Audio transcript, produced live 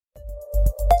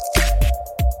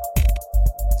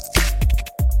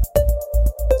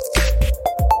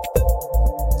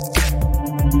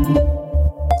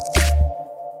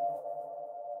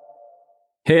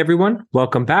Hey everyone,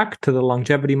 welcome back to the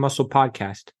Longevity Muscle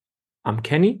Podcast. I'm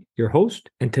Kenny, your host,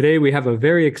 and today we have a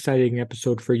very exciting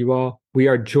episode for you all. We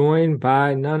are joined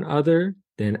by none other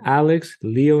than Alex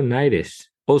Leonidas,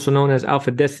 also known as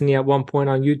AlphaDestiny at one point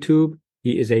on YouTube.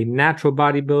 He is a natural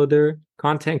bodybuilder,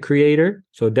 content creator,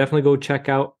 so definitely go check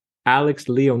out Alex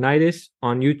Leonidas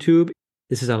on YouTube.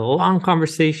 This is a long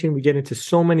conversation. We get into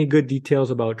so many good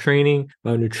details about training,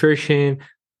 about nutrition,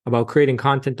 about creating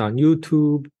content on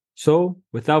YouTube. So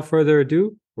without further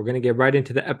ado, we're going to get right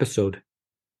into the episode.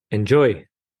 Enjoy.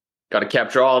 Got to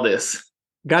capture all this.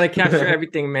 Got to capture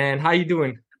everything, man. How you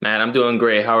doing? Man, I'm doing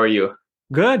great. How are you?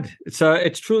 Good.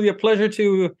 It's truly a pleasure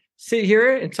to sit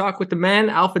here and talk with the man,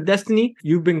 AlphaDestiny.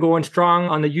 You've been going strong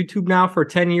on the YouTube now for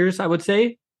 10 years, I would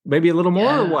say. Maybe a little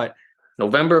more or what?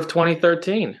 November of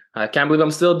 2013. I can't believe I'm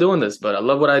still doing this, but I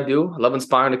love what I do. I love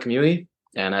inspiring the community.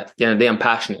 And at the end of the day, I'm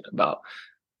passionate about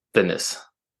fitness.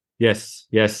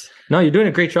 Yes. No, you're doing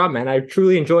a great job, man. I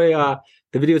truly enjoy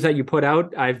the videos that you put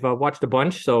out. I've watched a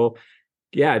bunch. So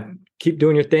yeah, keep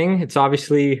doing your thing. It's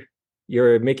obviously,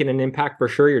 you're making an impact for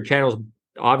sure. Your channel's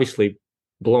obviously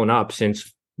blown up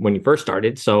since when you first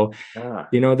started. So,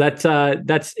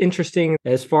 that's interesting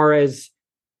as far as,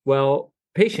 well,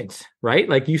 patience, right?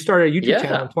 Like you started a YouTube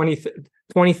channel in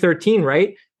 2013,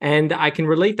 right? And I can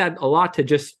relate that a lot to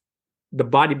just the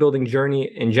bodybuilding journey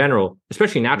in general,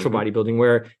 especially natural bodybuilding,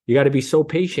 where you got to be so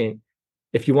patient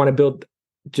if you want to build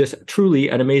just truly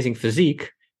an amazing physique.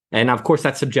 And of course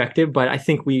that's subjective, but I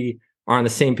think we are on the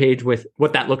same page with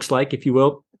what that looks like, if you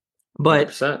will. But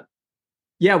 100%.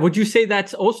 Yeah, would you say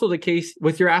that's also the case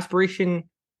with your aspiration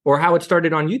or how it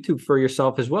started on YouTube for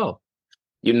yourself as well?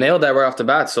 You nailed that right off the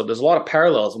bat. So there's a lot of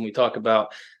parallels when we talk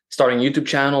about starting a YouTube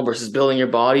channel versus building your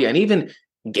body and even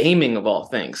gaming of all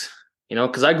things.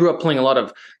 Because I grew up playing a lot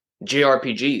of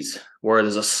JRPGs where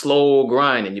there's a slow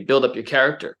grind and you build up your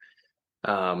character.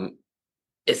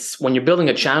 It's when you're building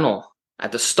a channel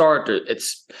at the start,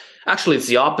 it's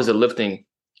the opposite of lifting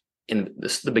in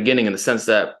the beginning, in the sense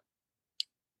that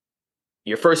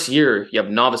your first year, you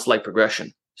have novice-like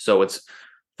progression. So it's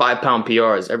 5-pound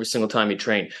PRs every single time you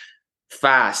train,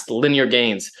 fast, linear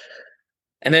gains.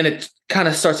 And then it kind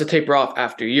of starts to taper off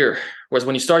after a year. Whereas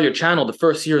when you start your channel, the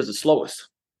first year is the slowest.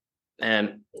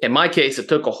 And in my case, it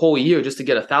took a whole year just to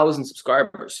get 1,000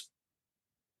 subscribers.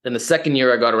 Then the second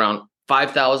year, I got around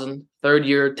 5,000. Third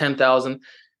year, 10,000.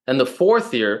 Then the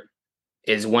fourth year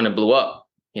is when it blew up.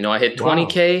 I hit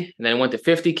 20K, and then it went to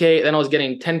 50K. Then I was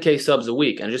getting 10K subs a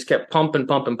week, and I just kept pumping,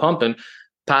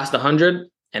 past 100.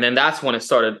 And then that's when it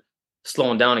started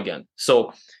slowing down again.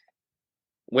 So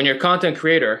when you're a content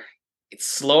creator, it's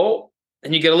slow,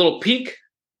 and you get a little peak,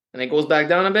 and it goes back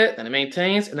down a bit, and it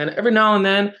maintains. And then every now and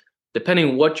then, depending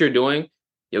on what you're doing,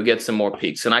 you'll get some more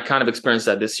peaks. And I kind of experienced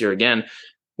that this year again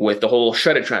with the whole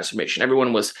shredded transformation.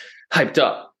 Everyone was hyped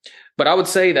up. But I would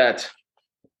say that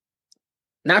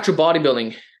natural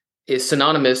bodybuilding is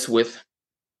synonymous with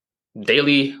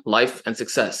daily life and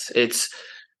success.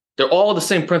 They're all the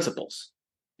same principles.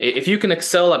 If you can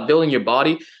excel at building your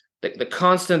body, the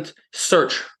constant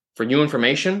search for new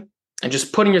information and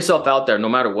just putting yourself out there no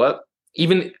matter what,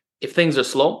 even if things are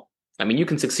slow, you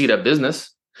can succeed at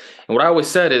business. And what I always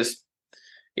said is,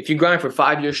 if you grind for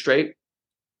 5 years straight,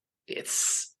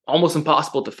 it's almost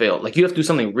impossible to fail. Like you have to do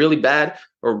something really bad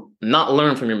or not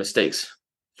learn from your mistakes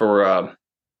for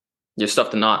your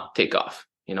stuff to not take off,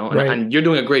 Right. And you're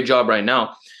doing a great job right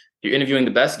now. You're interviewing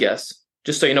the best guests.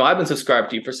 Just so you know, I've been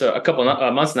subscribed to you for a couple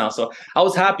of months now. So I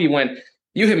was happy when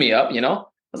you hit me up, I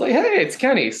was like, hey, it's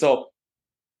Kenny. So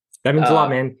that means a lot,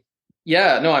 man.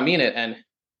 Yeah, no, I mean it. And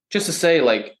just to say,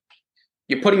 like,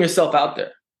 you're putting yourself out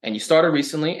there. And you started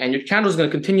recently, and your channel is going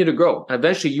to continue to grow. And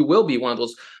eventually you will be one of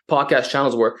those podcast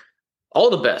channels where all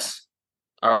the best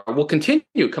will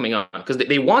continue coming on because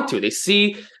they want to. They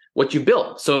see what you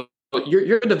built. So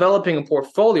you're developing a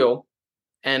portfolio,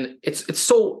 and it's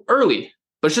so early,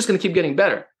 but it's just going to keep getting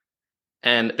better.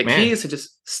 And the key is to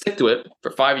just stick to it for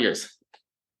 5 years.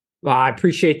 Well, I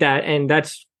appreciate that. And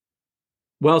that's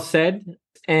well said.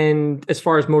 And as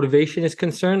far as motivation is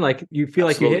concerned, like you feel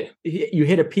Absolutely. Like you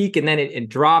hit a peak and then it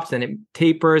drops and it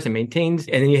tapers and maintains,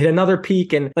 and then you hit another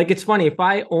peak. And like, it's funny, if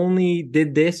I only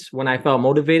did this when I felt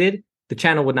motivated, the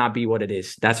channel would not be what it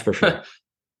is. That's for sure.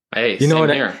 Hey, you know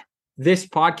what? This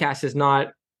podcast is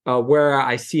not where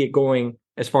I see it going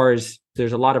as far as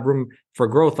there's a lot of room for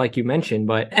growth, like you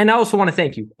mentioned. And I also want to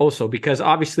thank you also, because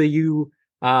obviously you're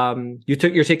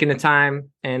taking the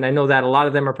time, and I know that a lot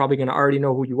of them are probably going to already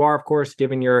know who you are, of course,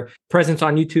 given your presence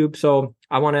on YouTube. So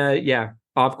I want to,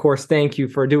 of course, thank you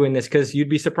for doing this, because you'd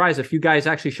be surprised if you guys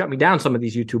actually shut me down, some of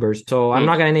these YouTubers. So I'm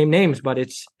not going to name names, but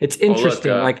it's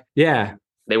interesting.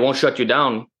 they won't shut you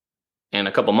down in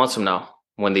a couple months from now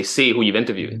when they see who you've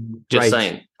interviewed. Just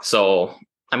saying. So,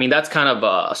 I mean, that's kind of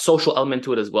a social element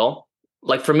to it as well.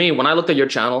 Like for me, when I looked at your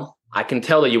channel, I can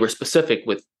tell that you were specific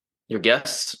with your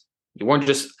guests. You weren't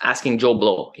just asking Joe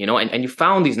Blow, you know, and you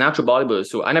found these natural bodybuilders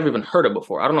who I never even heard of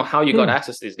before. I don't know how you got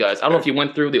access to these guys. I don't know if you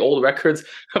went through the old records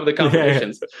of the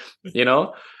competitions, you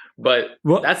know, but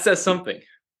that says something.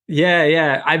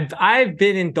 Yeah. I've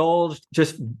been indulged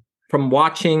just from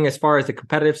watching as far as the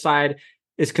competitive side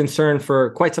is concerned for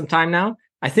quite some time now.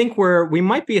 I think we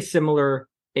might be a similar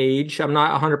age. I'm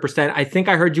not 100%. I think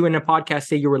I heard you in a podcast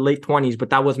say you were late 20s,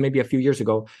 but that was maybe a few years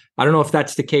ago. I don't know if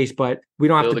that's the case, but we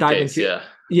don't have to dive into it.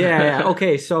 Yeah.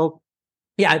 Okay. So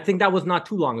yeah, I think that was not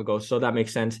too long ago. So that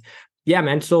makes sense. Yeah,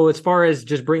 man. So as far as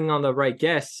just bringing on the right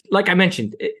guests, like I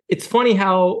mentioned, it's funny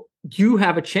how you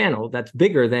have a channel that's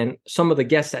bigger than some of the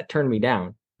guests that turned me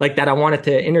down, like that I wanted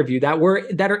to interview that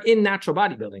are in natural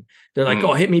bodybuilding. They're like,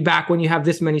 oh, hit me back when you have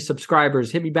this many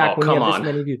subscribers. Hit me back when you have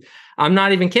this many views. I'm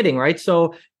not even kidding, right?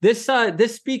 So this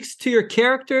speaks to your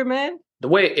character, man. The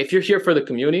way, if you're here for the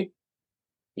community,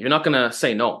 you're not going to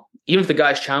say no. Even if the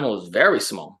guy's channel is very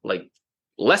small, like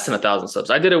less than 1,000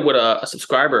 subs. I did it with a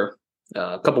subscriber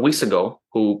a couple weeks ago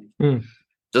who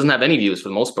doesn't have any views for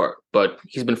the most part, but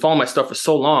he's been following my stuff for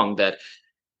so long that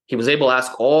he was able to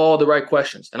ask all the right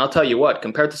questions. And I'll tell you what,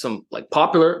 compared to some like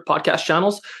popular podcast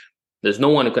channels, there's no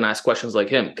one who can ask questions like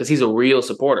him because he's a real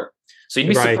supporter. So you'd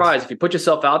be surprised if you put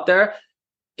yourself out there,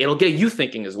 it'll get you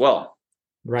thinking as well.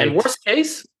 Right. And worst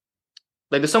case,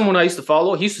 like there's someone I used to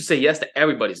follow, he used to say yes to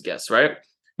everybody's guests, right?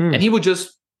 And he would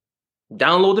just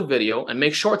download the video and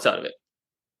make shorts out of it.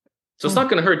 So it's not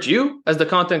going to hurt you as the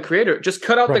content creator. Just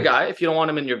cut out the guy if you don't want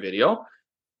him in your video.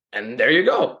 And there you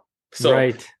go.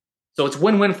 So, so it's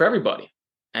win-win for everybody.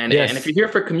 And if you're here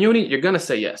for community, you're going to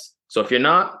say yes. So if you're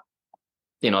not,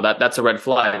 you know, that's a red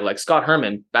flag. Like Scott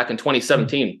Herman back in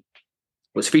 2017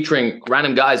 was featuring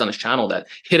random guys on his channel that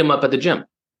hit him up at the gym.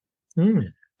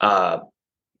 And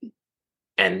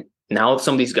now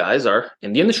some of these guys are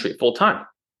in the industry full time.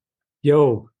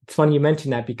 Yo, it's funny you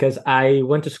mentioned that because I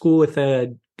went to school with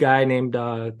a guy named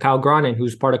Kyle Gronin,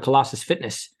 who's part of Colossus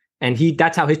Fitness. And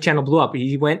that's how his channel blew up.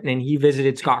 He went and he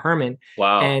visited Scott Herman.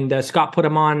 Wow. And Scott put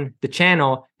him on the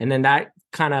channel. And then that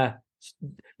kind of,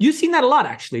 you've seen that a lot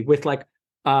actually with like,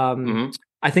 I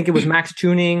think it was Max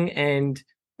Tuning. And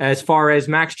as far as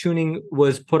Max Tuning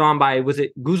was put on by, was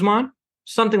it Guzman?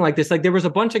 Something like this. Like there was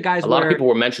a bunch of guys. A lot of people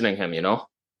were mentioning him, you know?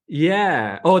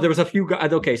 Yeah. Oh, there was a few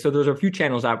guys. Okay. So there's a few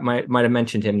channels that might have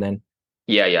mentioned him then.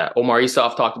 Yeah. Omar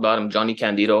Isuf talked about him, Johnny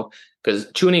Candido,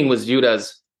 because Tuning was viewed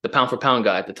as the pound for pound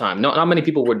guy at the time. Not many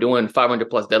people were doing 500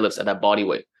 plus deadlifts at that body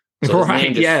weight. So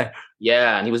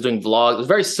yeah. And he was doing vlogs. It was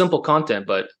very simple content,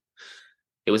 but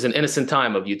it was an innocent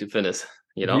time of YouTube fitness,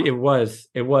 you know? It was.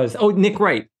 Oh, Nick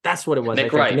Wright. That's what it was.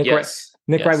 Nick Wright.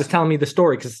 Nick Wright was telling me the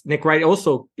story because Nick Wright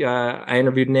also, I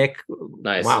interviewed Nick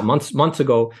months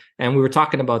ago, and we were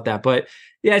talking about that. But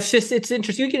yeah, it's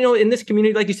interesting. You know, in this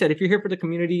community, like you said, if you're here for the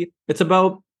community, it's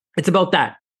about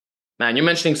that. Man, you're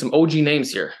mentioning some OG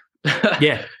names here.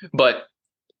 Yeah. But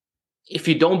if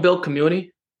you don't build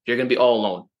community, you're going to be all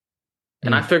alone.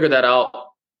 And I figured that out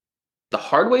the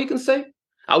hard way, you can say.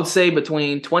 I would say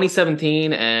between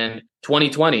 2017 and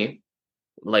 2020,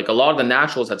 like a lot of the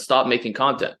naturals had stopped making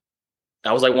content.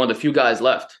 I was like one of the few guys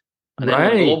left. And then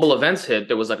when global events hit,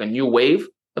 there was like a new wave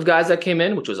of guys that came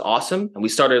in, which was awesome. And we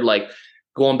started like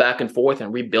going back and forth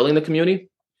and rebuilding the community.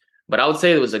 But I would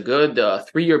say there was a good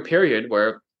 3-year period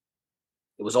where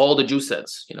it was all the juice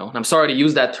heads, you know. And I'm sorry to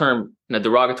use that term in a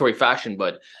derogatory fashion,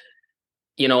 but,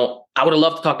 you know, I would have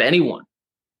loved to talk to anyone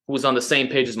who was on the same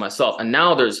page as myself. And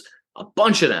now there's a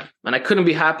bunch of them, and I couldn't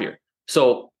be happier.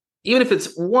 So even if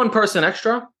it's one person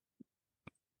extra,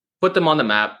 put them on the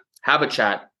map, have a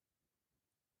chat,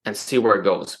 and see where it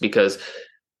goes. Because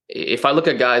if I look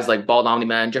at guys like Bald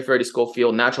Omni-Man, Jeffrey Eddie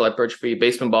Schofield, Natural Hypertrophy,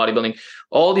 Basement Bodybuilding,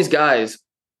 all these guys,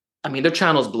 I mean, their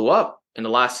channels blew up in the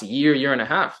last year and a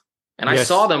half. And I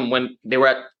saw them when they were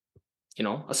at, you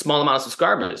know, a small amount of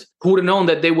subscribers. Who would have known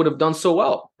that they would have done so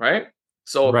well, right?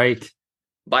 So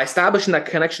by establishing that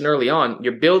connection early on,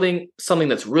 you're building something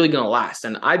that's really going to last.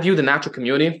 And I view the natural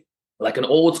community like an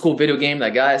old school video game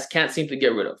that guys can't seem to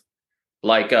get rid of.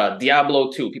 Like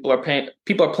Diablo 2. People are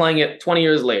playing it 20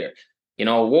 years later. You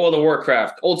know, World of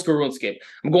Warcraft, old school RuneScape.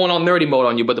 I'm going on nerdy mode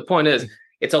on you, but the point is,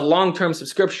 it's a long-term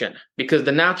subscription because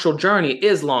the natural journey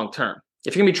is long-term.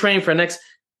 If you're going to be training for the next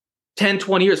 10,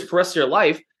 20 years for the rest of your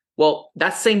life, well,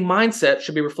 that same mindset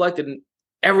should be reflected in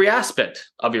every aspect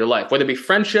of your life, whether it be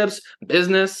friendships,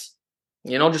 business,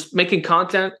 you know, just making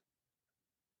content.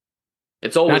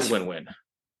 It's always win-win.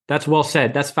 That's well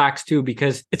said. That's facts too,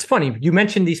 because it's funny. You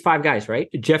mentioned these 5 guys, right?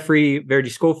 Jeffrey, Verdi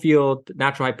Schofield,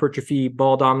 natural hypertrophy,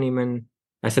 bald omniman.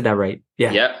 I said that right.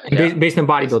 Yeah. Yeah, And yeah. based in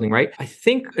bodybuilding, right? I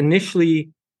think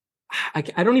initially,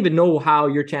 I don't even know how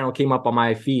your channel came up on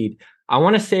my feed. I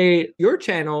want to say your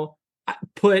channel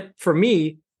put, for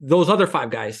me, those other 5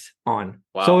 guys on.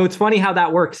 Wow. So it's funny how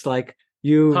that works. Like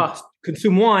you Huh.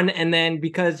 consume one, and then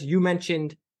because you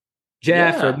mentioned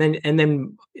Jeff, Yeah. and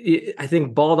then I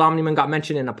think Bald Omniman got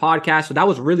mentioned in a podcast. So that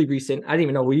was really recent. I didn't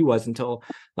even know who he was until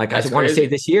like That's I want to say crazy.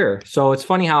 this year. So it's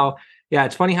funny how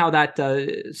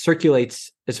that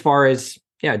circulates as far as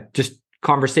just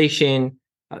conversation,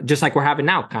 just like we're having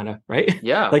now, kind of, right?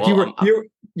 Yeah. Like Well,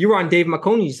 you were on Dave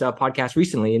McConey's podcast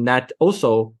recently, and that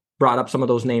also brought up some of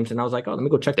those names, and I was like, oh, let me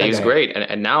go check that Dave's guy out. great,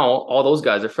 and now all those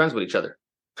guys are friends with each other.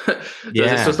 So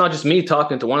it's not just me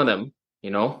talking to one of them,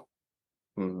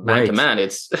 man to man.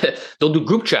 It's they'll do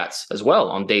group chats as well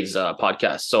on Dave's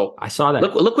podcast. So I saw that.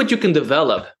 Look what you can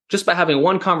develop just by having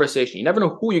one conversation. You never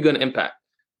know who you're going to impact.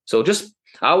 So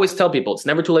I always tell people it's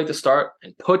never too late to start,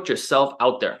 and put yourself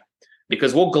out there,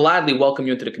 because we'll gladly welcome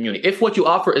you into the community. If what you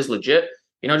offer is legit,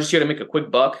 you're not just here to make a quick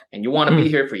buck and you want to be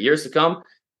here for years to come,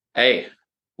 hey,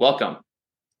 welcome,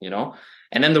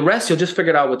 and then the rest you'll just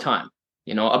figure it out with time.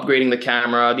 Upgrading the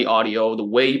camera, the audio, the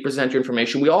way you present your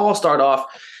information. We all start off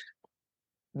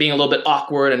being a little bit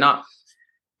awkward and not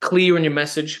clear in your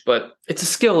message, but it's a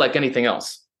skill like anything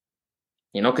else,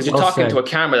 because you're talking to a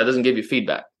camera that doesn't give you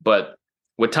feedback. But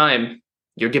with time,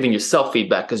 you're giving yourself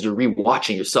feedback because you're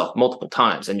rewatching yourself multiple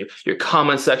times, and your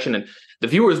comment section, and the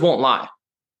viewers won't lie.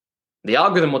 The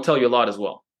algorithm will tell you a lot as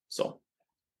well. So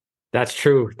that's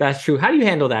true. That's true. How do you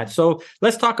handle that? So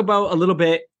let's talk about a little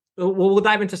bit. We'll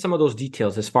dive into some of those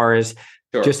details as far as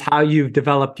just how you've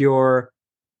developed your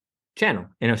channel,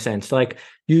 in a sense. Like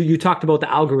you talked about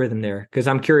the algorithm there, because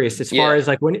I'm curious as far as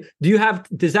like, when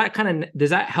does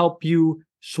that help you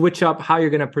switch up how you're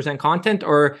going to present content,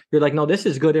 or you're like, no, this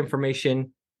is good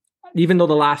information, even though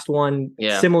the last one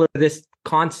similar to this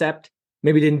concept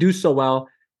maybe didn't do so well,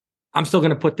 I'm still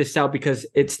going to put this out because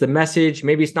it's the message.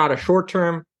 Maybe it's not a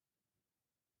short-term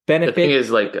benefit. The thing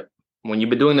is, like, when you've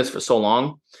been doing this for so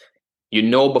long,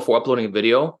 before uploading a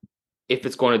video if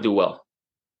it's going to do well.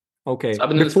 Okay. So I've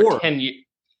been doing this for 10 years.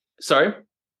 Sorry?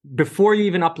 Before you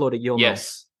even upload it, you'll know.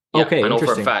 Yes. Yeah, okay. I know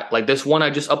for a fact. Like this one I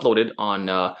just uploaded on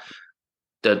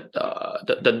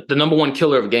the number one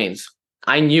killer of gains.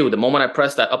 I knew the moment I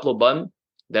pressed that upload button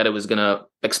that it was going to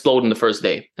explode in the first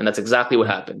day. And that's exactly what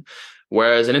happened.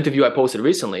 Whereas an interview I posted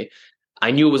recently,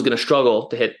 I knew it was going to struggle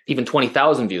to hit even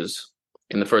 20,000 views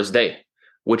in the first day,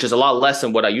 which is a lot less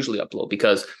than what I usually upload.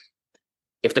 Because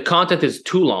if the content is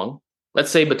too long,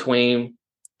 let's say between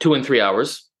 2 and 3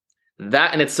 hours,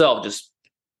 that in itself just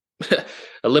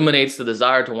eliminates the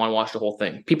desire to want to watch the whole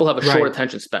thing. People have a short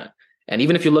attention span. And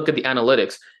even if you look at the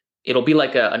analytics, it'll be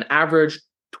like an average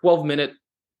 12-minute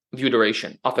view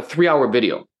duration off a 3-hour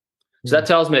video. So that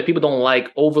tells me that people don't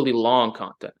like overly long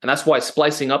content. And that's why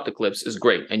splicing up the clips is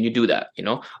great. And you do that,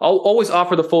 I'll always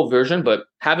offer the full version, but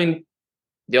having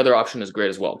the other option is great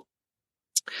as well.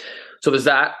 So there's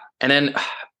that. And then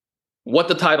what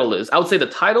the title is. I would say the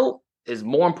title is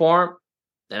more important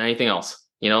than anything else,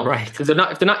 because if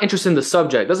they're not interested in the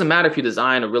subject, it doesn't matter if you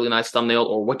design a really nice thumbnail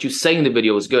or what you say in the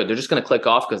video is good. They're just going to click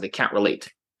off because they can't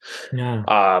relate. Yeah.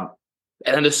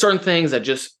 And then there's certain things that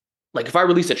just, like, if I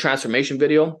release a transformation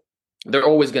video, they're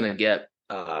always going to get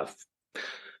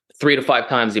 3 to 5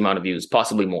 times the amount of views,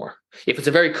 possibly more. If it's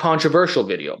a very controversial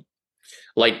video,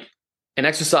 like an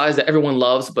exercise that everyone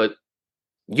loves, but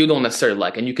you don't necessarily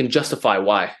like, and you can justify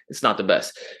why it's not the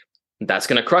best, that's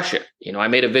going to crush it. I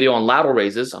made a video on lateral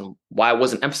raises, on why I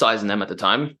wasn't emphasizing them at the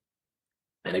time,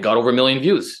 and it got over 1 million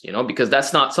views, because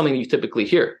that's not something you typically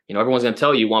hear. Everyone's going to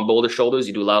tell you want bolder shoulders,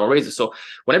 you do lateral raises. So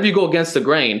whenever you go against the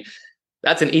grain,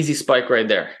 that's an easy spike right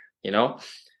there,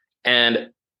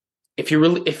 And if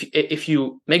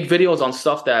you make videos on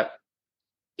stuff that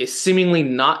is seemingly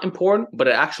not important, but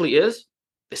it actually is,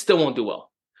 it still won't do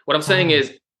well. What I'm saying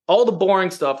is all the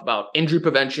boring stuff about injury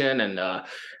prevention and,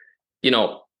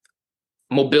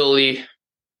 mobility,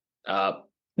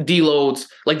 deloads,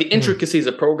 like the intricacies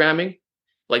of programming,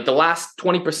 like the last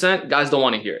 20%, guys don't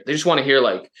want to hear it. They just want to hear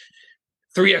like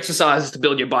 3 exercises to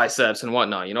build your biceps and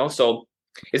whatnot, So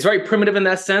it's very primitive in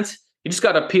that sense. You just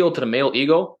got to appeal to the male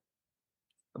ego.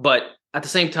 But at the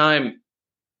same time,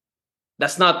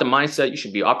 that's not the mindset you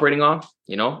should be operating on.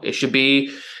 It should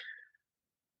be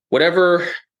whatever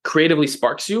creatively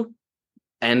sparks you,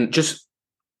 and just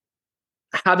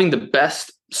having the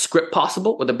best script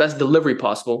possible or the best delivery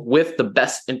possible with the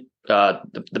best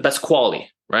the best quality,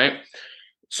 right?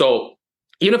 So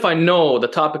even if I know the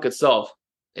topic itself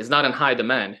is not in high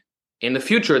demand, in the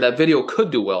future, that video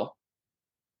could do well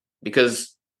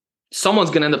because someone's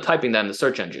going to end up typing that in the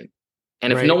search engine.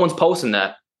 And if no one's posting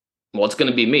that, well, it's going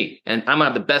to be me. And I'm going to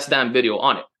have the best damn video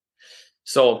on it.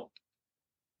 So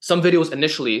some videos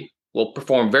initially will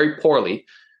perform very poorly,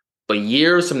 but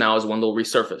years from now is when they'll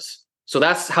resurface. So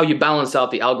that's how you balance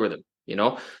out the algorithm. You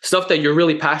know, stuff that you're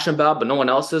really passionate about, but no one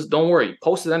else is, don't worry,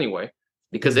 post it anyway,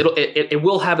 because it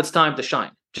will have its time to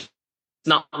shine. It's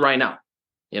not right now.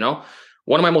 You know,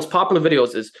 one of my most popular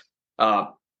videos is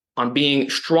on being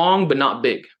strong but not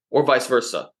big, or vice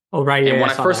versa. Oh, right. And when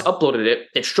I first uploaded it,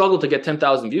 it struggled to get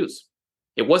 10,000 views.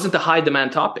 It wasn't the high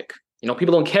demand topic. You know,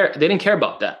 people don't care. They didn't care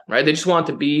about that, right? They just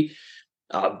wanted to be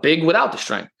big without the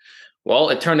strength. Well,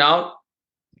 it turned out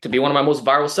to be one of my most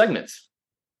viral segments.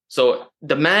 So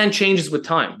demand changes with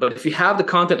time, but if you have the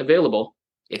content available,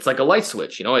 it's like a light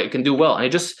switch, you know, it can do well. And it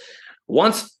just,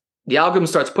 once the algorithm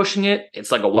starts pushing it,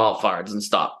 it's like a wildfire, it doesn't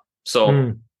stop.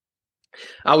 So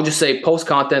I would just say post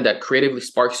content that creatively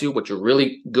sparks you, what you're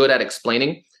really good at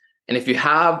explaining. And if you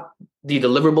have the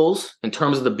deliverables in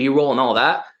terms of the B-roll and all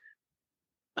that,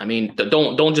 I mean,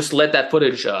 don't just let that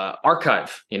footage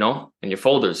archive, you know, in your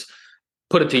folders.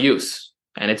 Put it to use.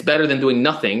 And it's better than doing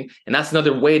nothing. And that's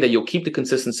another way that you'll keep the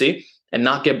consistency and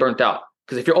not get burnt out.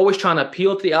 Because if you're always trying to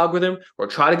appeal to the algorithm or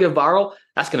try to get viral,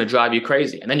 that's going to drive you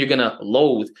crazy. And then you're going to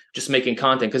loathe just making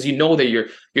content because you know that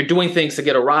you're doing things to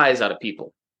get a rise out of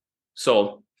people.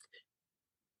 So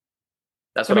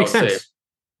that's what I would say.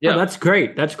 Yeah, that's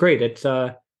great. That's great. It's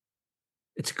a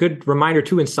good reminder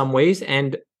too in some ways,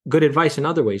 and good advice in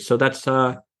other ways. So that's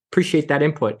appreciate that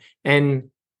input.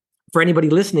 And for anybody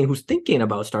listening who's thinking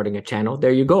about starting a channel,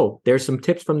 there you go. There's some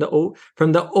tips from the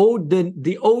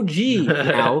OG.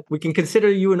 Now we can consider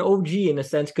you an OG in a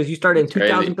sense because you started in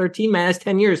 2013, man. That's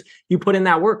 10 years. You put in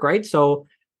that work, right? So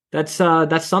that's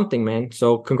something, man.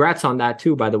 So congrats on that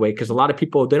too, by the way, because a lot of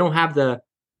people, they don't have the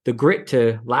grit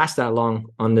to last that long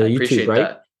on the YouTube, right?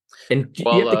 That. And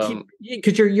you have to keep,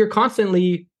 because you're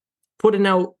constantly putting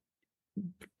out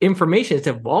information. It's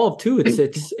evolved too.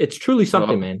 It's truly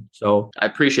something, man. So I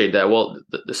appreciate that. Well,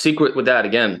 the secret with that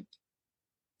again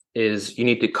is you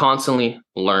need to constantly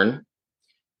learn.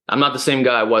 I'm not the same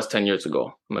guy I was 10 years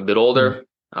ago. I'm a bit older.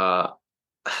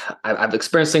 I've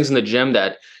experienced things in the gym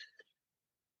that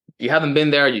you haven't been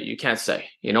there, you can't say.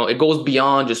 You know, it goes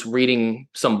beyond just reading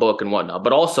some book and whatnot.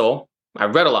 But also,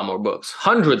 I've read a lot more books,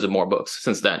 hundreds of more books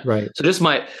since then. Right. So just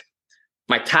my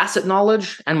tacit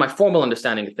knowledge and my formal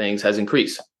understanding of things has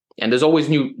increased. And there's always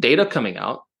new data coming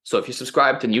out. So if you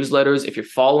subscribe to newsletters, if you're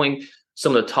following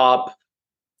some of the top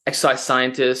exercise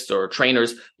scientists or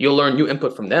trainers, you'll learn new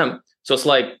input from them. So it's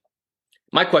like,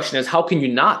 my question is, how can you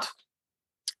not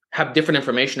have different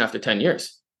information after 10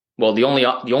 years? Well, the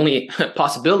only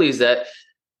possibility is that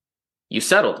you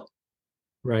settled.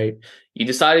 Right. You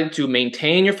decided to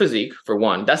maintain your physique, for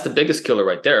one. That's the biggest killer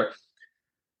right there.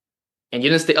 And you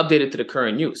didn't stay updated to the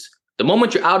current news. The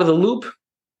moment you're out of the loop,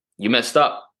 you messed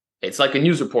up. It's like a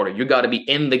news reporter. You got to be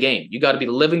in the game. You got to be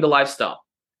living the lifestyle.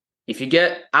 If you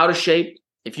get out of shape,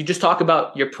 if you just talk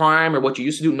about your prime or what you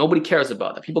used to do, nobody cares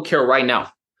about that. People care right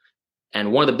now.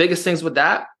 And one of the biggest things with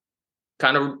that,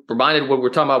 kind of reminded what we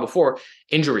were talking about before,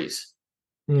 injuries.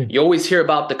 You always hear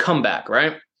about the comeback,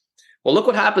 right? Well, look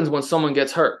what happens when someone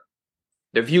gets hurt.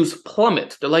 Their views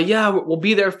plummet. They're like, yeah, we'll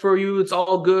be there for you. It's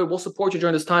all good. We'll support you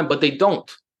during this time. But they don't.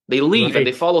 They leave and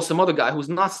they follow some other guy who's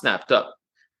not snapped up.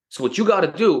 So what you got to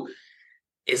do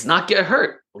is not get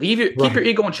hurt. Keep your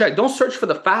ego in check. Don't search for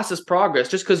the fastest progress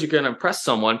just because you're going to impress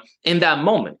someone in that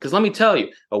moment. Because let me tell you,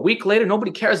 a week later,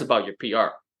 nobody cares about your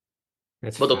PR.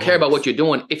 But they'll care about what you're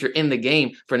doing if you're in the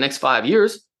game for the next 5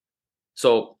 years.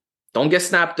 So don't get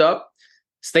snapped up.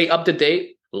 Stay up to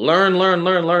date. Learn.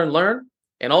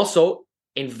 And also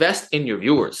invest in your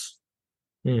viewers.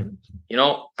 You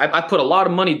know, I put a lot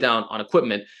of money down on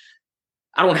equipment.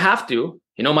 I don't have to.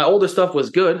 You know, my older stuff was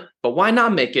good, but why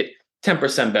not make it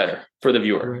 10% better for the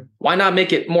viewer? Right. Why not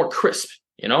make it more crisp?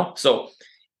 You know, so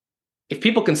if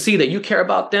people can see that you care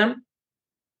about them,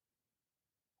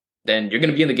 then you're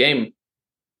going to be in the game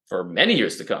for many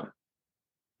years to come.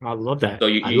 I love that. So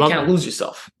you can't lose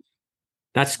yourself.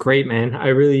 That's great, man. I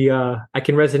really, I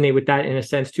can resonate with that in a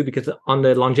sense too, because on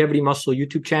the Longevity Muscle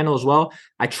YouTube channel as well,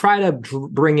 I try to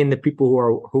bring in the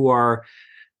people who are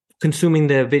consuming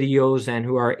the videos and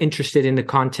who are interested in the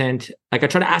content. Like I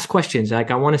try to ask questions. Like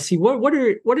I want to see what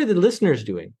are the listeners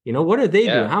doing? You know, what are they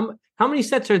doing? How many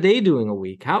sets are they doing a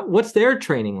week? What's their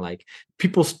training like?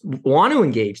 People want to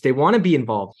engage. They want to be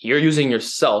involved. You're using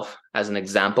yourself as an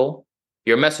example.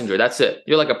 You're a messenger. That's it.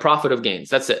 You're like a prophet of gains.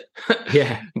 That's it.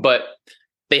 Yeah. But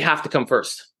they have to come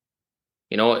first.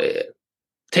 You know,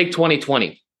 take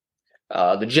 2020.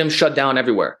 The gym shut down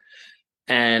everywhere.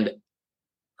 And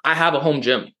I have a home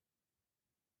gym.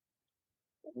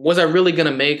 Was I really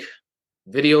going to make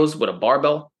videos with a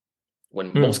barbell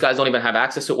when most guys don't even have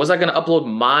access to it? Was I going to upload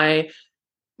my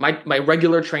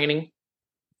regular training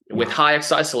with high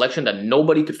exercise selection that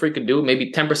nobody could freaking do?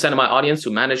 Maybe 10% of my audience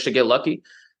who managed to get lucky.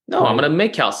 No, I'm going to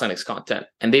make calisthenics content,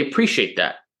 and they appreciate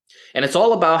that. And it's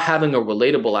all about having a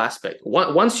relatable aspect.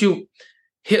 Once you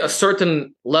hit a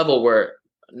certain level where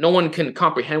no one can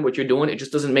comprehend what you're doing, it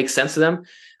just doesn't make sense to them.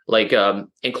 Like,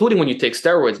 including when you take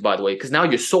steroids, by the way, because now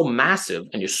you're so massive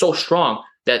and you're so strong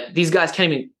that these guys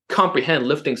can't even comprehend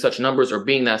lifting such numbers or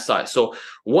being that size. So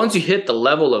once you hit the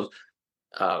level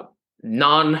of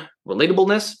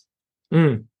non-relatableness, it's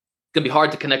going to be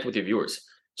hard to connect with your viewers.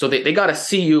 So they got to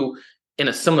see you in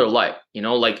a similar light,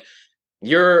 like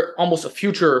you're almost a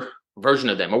future version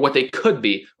of them, or what they could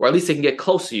be, or at least they can get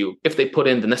close to you if they put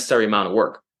in the necessary amount of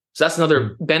work. So that's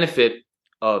another benefit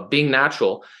of being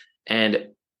natural and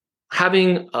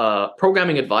having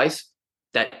programming advice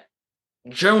that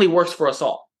generally works for us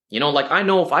all. Like I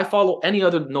know if I follow any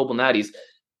other noble natties,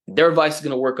 their advice is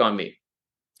going to work on me,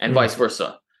 and vice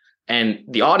versa. And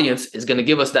the audience is going to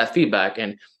give us that feedback.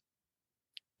 And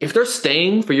if they're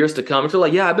staying for years to come, if they're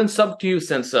like, yeah, I've been subbed to you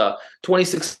since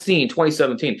 2016,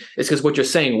 2017, it's because what you're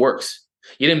saying works.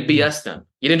 You didn't BS them.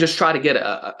 You didn't just try to get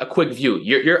a quick view.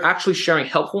 You're actually sharing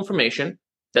helpful information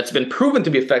that's been proven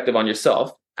to be effective on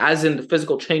yourself, as in the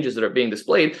physical changes that are being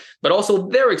displayed, but also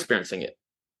they're experiencing it.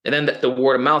 And then the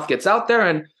word of mouth gets out there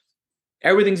and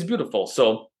everything's beautiful.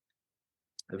 So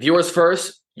viewers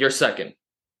first, you're second.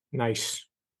 Nice.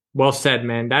 Well said,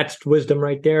 man. That's wisdom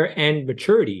right there, and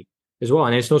maturity as well.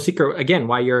 And it's no secret, again,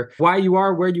 why you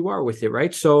are where you are with it,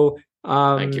 right? So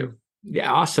thank you.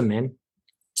 Yeah, awesome, man.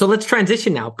 So let's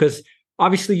transition now, because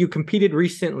obviously you competed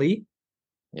recently.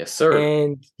 Yes, sir.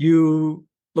 And you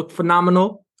look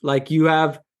phenomenal. Like, you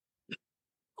have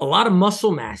a lot of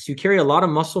muscle mass. You carry a lot of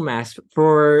muscle mass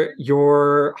for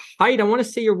your height. I want to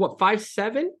say you're what,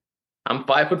 5'7"? I'm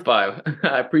 5'5".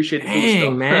 I appreciate the boost,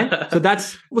 Dang, man.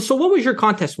 So what was your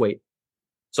contest weight?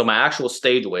 So my actual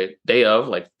stage weight, day of,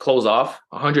 like close off,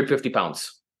 150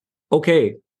 pounds.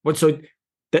 Okay. Well, so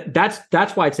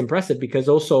that's why it's impressive, because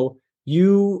also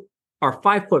you are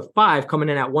 5'5" coming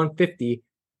in at 150,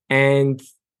 and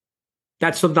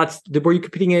that's were you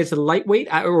competing as a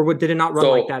lightweight, or did it not run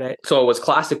like that? So it was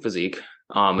classic physique.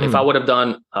 If I would have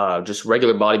done just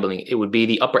regular bodybuilding, it would be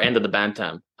the upper end of the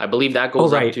bantam. I believe that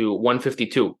goes up to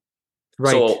 152.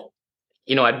 Right. So,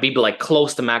 I'd be like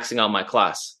close to maxing out my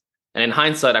class. And in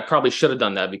hindsight, I probably should have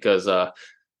done that, because I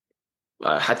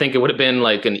think it would have been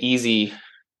like an easy,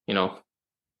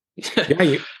 Because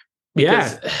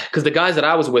the guys that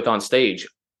I was with on stage,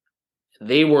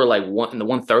 they were like in the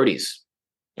 130s.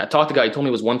 I talked to a guy, he told me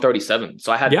it was 137.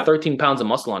 So I had 13 pounds of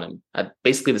muscle on him at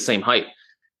basically the same height.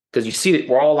 Because you see that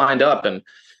we're all lined up, and I'm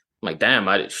like, damn,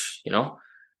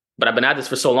 but I've been at this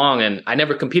for so long, and I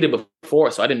never competed before.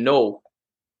 So I didn't know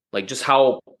like just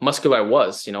how muscular I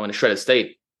was, in a shredded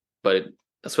state. But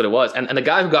that's what it was. And the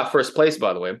guy who got first place,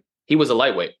 by the way, he was a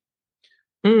lightweight.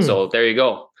 So there you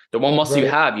go. The more muscle you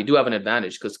have, you do have an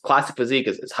advantage, because classic physique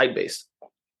is height based.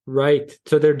 Right.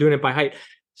 So they're doing it by height.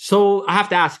 So I have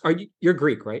to ask, you're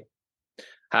Greek, right?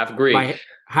 Half Greek.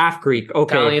 Half Greek.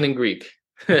 Okay. Italian and Greek.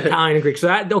 Italian and Greek.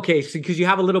 So because you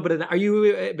have a little bit of that. Are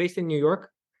you based in New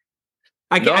York?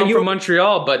 I'm from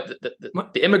Montreal, but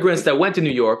the immigrants that went to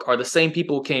New York are the same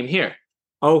people who came here.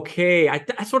 Okay,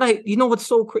 that's what what's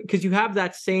so crazy, because you have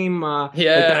that same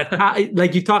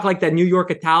like you talk like that New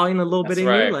York Italian a little bit in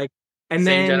you, like, and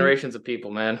same then generations of people,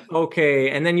 man.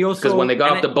 Okay, and then you also, because when they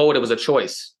got off the boat, it was a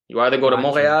choice. You either go to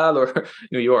Montreal or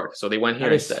New York, so they went here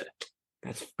instead.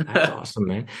 That's awesome,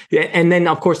 man. Yeah, and then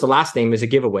of course the last name is a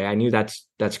giveaway. I knew that's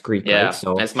Greek. Yeah, right?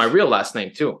 So and it's my real last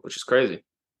name too, which is crazy.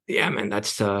 Yeah, man,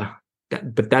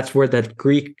 but that's where that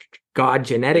Greek god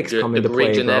genetics come into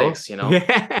play, genetics, bro.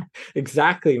 Yeah,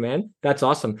 exactly, man. That's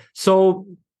awesome. So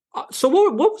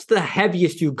what was the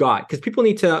heaviest you got? Because people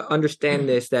need to understand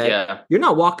this, that you're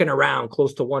not walking around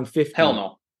close to 150. Hell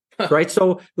no. Right.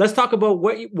 So let's talk about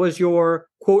what was your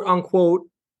quote unquote,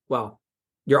 well,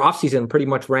 your off season pretty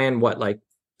much ran what, like,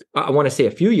 I want to say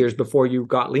a few years before you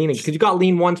got lean, because you got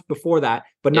lean once before that,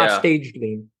 but not staged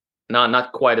lean. No,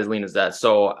 not quite as lean as that.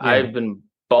 So I've been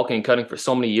bulking and cutting for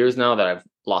so many years now that I've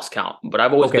lost count, but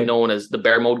I've always been known as the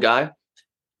bear mode guy.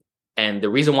 And the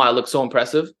reason why I look so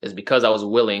impressive is because I was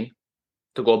willing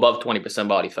to go above 20%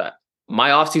 body fat.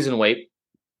 My off-season weight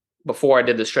before I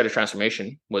did this shredded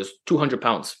transformation was 200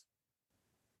 pounds.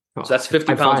 So that's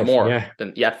 50 pounds more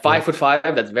than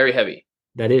 5'5". That's very heavy.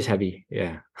 That is heavy.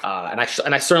 Yeah. And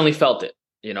I certainly felt it,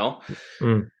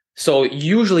 So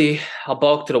usually I'll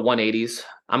bulk to the 180s.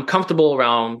 I'm comfortable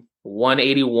around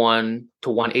 181 to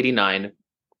 189.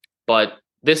 But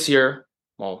this year,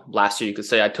 well, last year, you could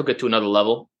say I took it to another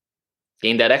level,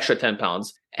 gained that extra 10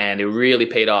 pounds, and it really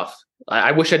paid off.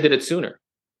 I wish I did it sooner.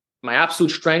 My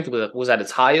absolute strength was at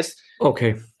its highest.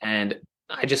 Okay. And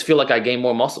I just feel like I gained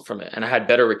more muscle from it and I had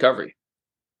better recovery.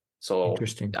 So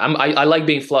Interesting. I like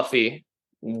being fluffy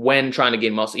when trying to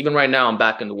gain muscle. Even right now, I'm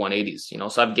back in the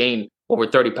 180s, so I've gained over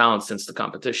 30 pounds since the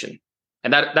competition.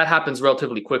 And that happens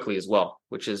relatively quickly as well,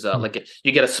 which is like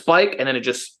you get a spike and then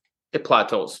it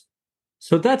plateaus.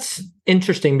 So that's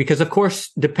interesting because, of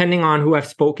course, depending on who I've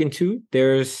spoken to,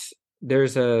 there's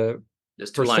a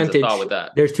There's two lines of percentage. thought with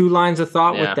that. There's two lines of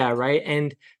thought Yeah. with that, right?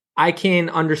 And I can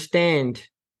understand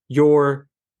your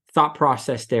thought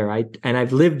process there.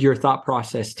 I've lived your thought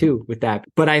process too with that.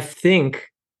 But I think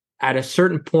at a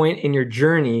certain point in your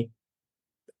journey,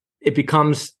 it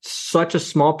becomes such a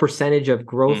small percentage of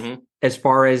growth as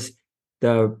far as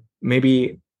the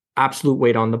maybe absolute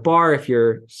weight on the bar if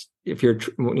you're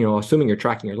assuming you're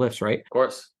tracking your lifts, right? Of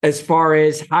course. As far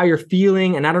as how you're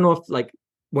feeling, and I don't know if like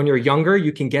when you're younger,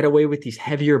 you can get away with these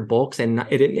heavier bulks and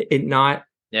it not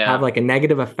have like a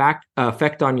negative effect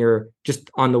on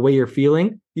on the way you're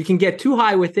feeling. You can get too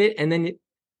high with it,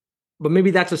 but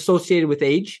maybe that's associated with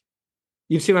age.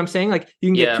 You see what I'm saying? Like you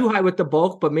can get too high with the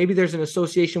bulk, but maybe there's an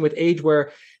association with age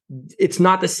where it's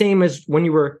not the same as when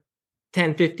you were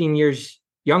 10, 15 years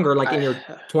younger, like in your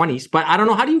 20s. But I don't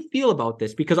know. How do you feel about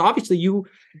this? Because obviously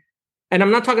and I'm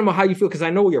not talking about how you feel because I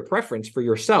know your preference for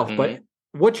yourself, but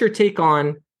what's your take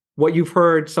on what you've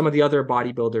heard some of the other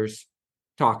bodybuilders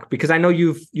talk? Because I know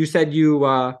you said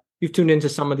you've tuned into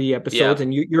some of the episodes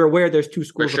and you're aware there's two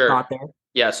schools of thought there.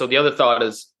 Yeah. So the other thought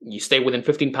is you stay within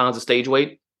 15 pounds of stage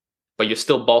weight, but you're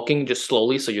still bulking just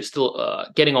slowly. So you're still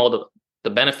getting all the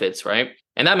benefits, right?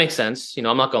 And that makes sense.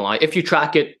 I'm not going to lie. If you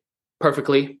track it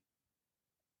perfectly,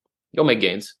 you'll make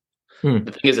gains.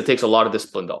 The thing is, it takes a lot of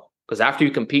discipline though, because after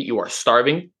you compete, you are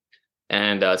starving.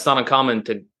 And it's not uncommon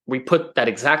to re-put that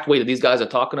exact weight that these guys are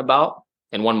talking about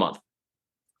in 1 month.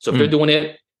 So if they're doing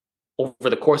it over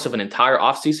the course of an entire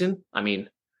off season, I mean,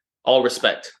 all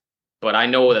respect, but I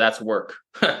know that's work.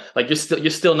 Like you're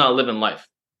still not living life.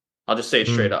 I'll just say it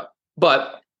straight up.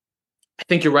 But I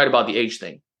think you're right about the age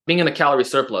thing. Being in a calorie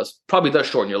surplus probably does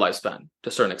shorten your lifespan to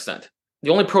a certain extent. The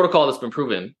only protocol that's been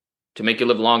proven to make you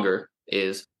live longer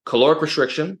is caloric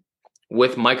restriction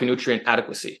with micronutrient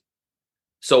adequacy.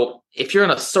 So if you're in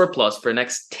a surplus for the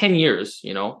next 10 years,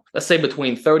 let's say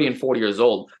between 30 and 40 years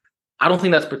old, I don't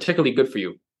think that's particularly good for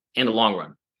you in the long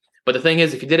run. But the thing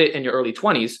is, if you did it in your early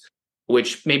 20s,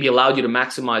 which maybe allowed you to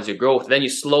maximize your growth, then you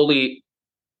slowly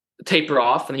taper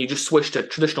off and you just switch to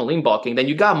traditional lean bulking, then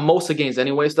you got most of the gains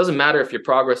anyways. It doesn't matter if your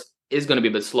progress is going to be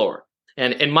a bit slower.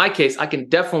 And in my case, I can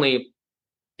definitely,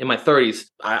 in my 30s,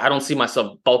 I don't see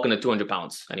myself bulking to 200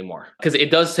 pounds anymore because it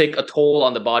does take a toll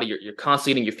on the body. You're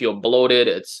constantly eating, you feel bloated.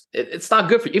 It's not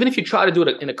good for you. Even if you try to do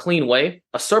it in a clean way,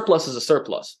 a surplus is a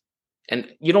surplus. And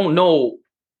you don't know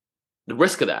the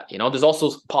risk of that. There's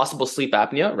also possible sleep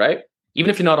apnea, right? Even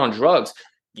if you're not on drugs,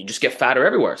 you just get fatter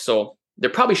everywhere. So there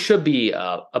probably should be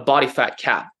a body fat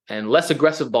cap, and less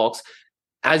aggressive bulks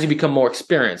as you become more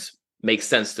experienced makes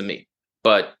sense to me.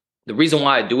 But the reason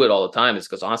why I do it all the time is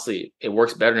because honestly, it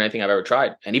works better than anything I've ever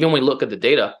tried. And even when you look at the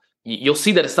data, you'll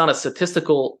see that it's not a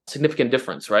statistical significant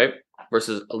difference, right?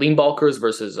 Versus lean bulkers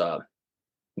versus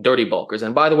dirty bulkers.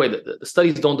 And by the way, the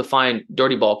studies don't define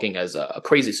dirty bulking as a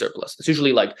crazy surplus. It's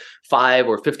usually like 5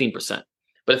 or 15%.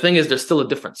 But the thing is, there's still a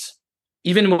difference.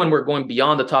 Even when we're going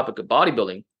beyond the topic of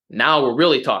bodybuilding, now we're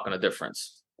really talking a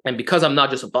difference. And because I'm not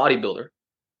just a bodybuilder,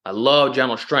 I love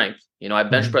general strength. I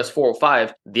bench press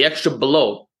 405. The extra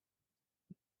below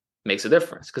makes a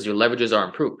difference because your leverages are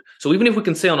improved. So even if we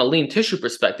can say on a lean tissue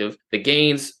perspective, the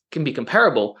gains can be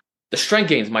comparable, the strength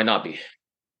gains might not be.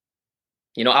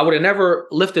 I would have never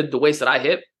lifted the weights that I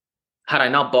hit had I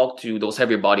not bulked to those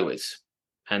heavier body weights.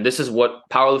 And this is what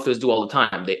powerlifters do all the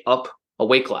time. They up a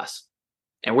weight class.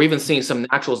 And we're even seeing some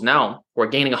naturals now who are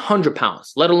gaining 100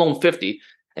 pounds, let alone 50.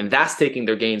 And that's taking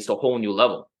their gains to a whole new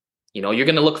level. You're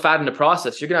going to look fat in the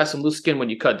process. You're going to have some loose skin when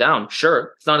you cut down.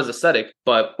 Sure, it's not as aesthetic,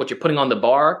 but what you're putting on the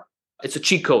bar, it's a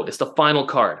cheat code. It's the final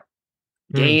card.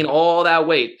 Gain all that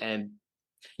weight and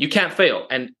you can't fail.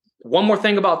 And one more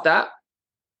thing about that,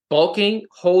 bulking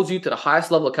holds you to the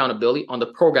highest level of accountability on the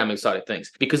programming side of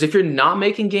things. Because if you're not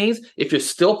making gains, if you're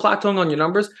still plateauing on your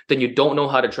numbers, then you don't know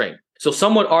how to train. So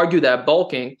some would argue that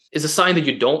bulking is a sign that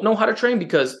you don't know how to train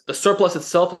because the surplus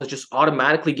itself is just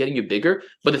automatically getting you bigger.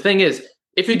 But the thing is,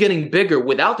 If you're getting bigger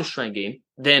without the strength gain,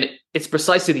 then it's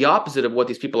precisely the opposite of what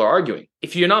these people are arguing.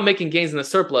 If you're not making gains in the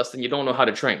surplus, then you don't know how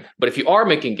to train. But if you are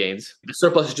making gains, the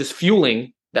surplus is just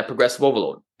fueling that progressive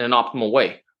overload in an optimal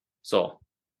way. So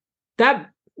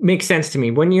that makes sense to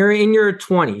me. When you're in your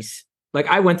 20s, like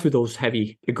I went through those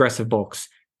heavy, aggressive bulks,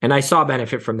 and I saw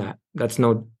benefit from that. That's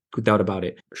no doubt about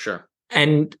it. for sure.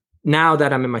 And now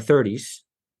that I'm in my 30s,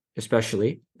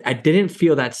 especially, I didn't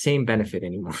feel that same benefit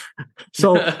anymore.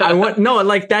 So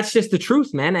that's just the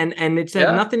truth, man. And it's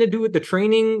had nothing to do with the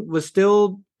training. Was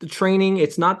still the training.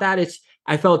 It's not that.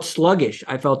 I felt sluggish.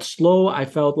 I felt slow. I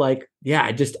felt like,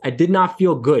 I did not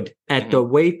feel good at the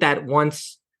weight that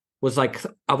once was like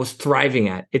I was thriving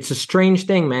at. It's a strange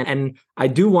thing, man. And I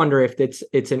do wonder if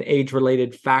it's an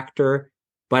age-related factor,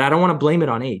 but I don't want to blame it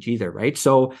on age either, right?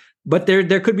 So, but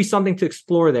there could be something to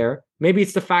explore there. Maybe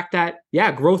it's the fact that,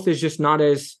 growth is just not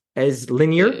as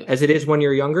linear as it is when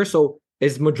you're younger. So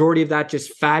is majority of that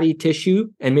just fatty tissue?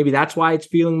 And maybe that's why it's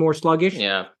feeling more sluggish?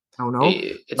 Yeah. I don't know.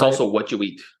 It's also what you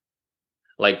eat.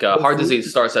 Like heart disease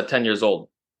starts at 10 years old.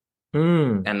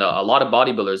 And a lot of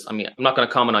bodybuilders, I mean, I'm not going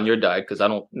to comment on your diet because I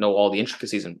don't know all the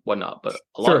intricacies and whatnot, but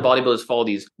a lot of bodybuilders follow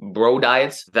these bro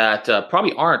diets that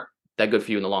probably aren't that good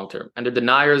for you in the long term. And they're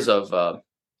deniers of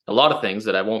a lot of things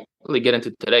that I won't really get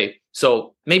into today.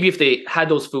 So maybe if they had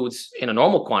those foods in a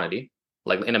normal quantity,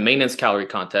 like in a maintenance calorie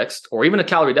context, or even a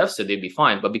calorie deficit, they'd be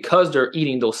fine. But because they're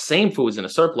eating those same foods in a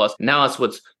surplus, now that's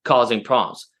what's causing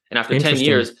problems. And after 10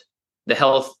 years, the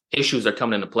health issues are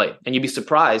coming into play. And you'd be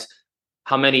surprised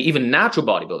how many even natural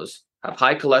bodybuilders have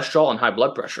high cholesterol and high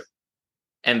blood pressure.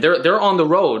 And they're on the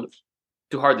road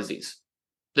to heart disease,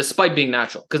 despite being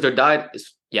natural, because their diet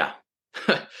is,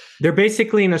 they're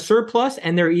basically in a surplus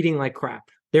and they're eating like crap.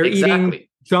 They're eating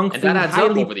junk food. And that adds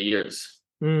up over the years.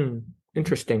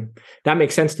 Interesting. That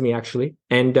makes sense to me, actually.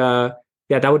 And that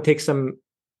would take some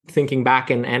thinking back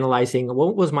and analyzing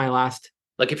what was my last.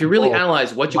 Like if you really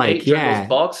analyze what you ate during those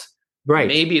bulks, right?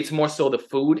 Maybe it's more so the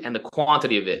food and the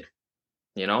quantity of it.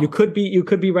 You know, you could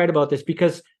be right about this,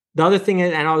 because the other thing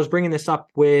is, and I was bringing this up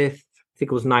with, I think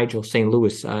it was Nigel St.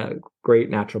 Louis, great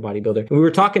natural bodybuilder. And we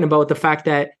were talking about the fact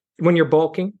that when you're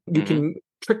bulking, you can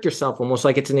trick yourself almost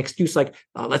like it's an excuse, like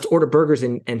let's order burgers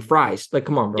and fries. Like,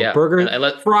 come on, bro, burgers,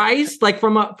 fries, like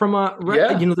from a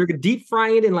they're gonna deep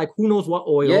fry it in like who knows what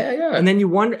oil, and then you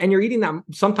wonder, and you're eating that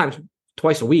sometimes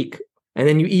twice a week, and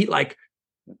then you eat like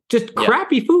just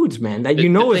crappy foods, man. That the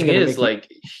thing is,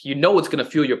 like, it's gonna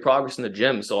fuel your progress in the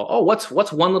gym. So, what's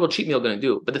one little cheat meal gonna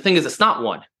do? But the thing is, it's not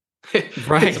one.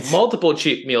 Right. It's multiple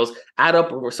cheat meals add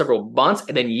up over several months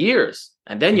and then years,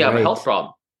 and then you have a health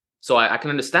problem. So I can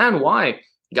understand why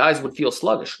guys would feel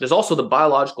sluggish. There's also the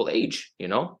biological age. You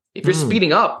know, if you're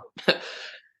speeding up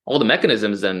all the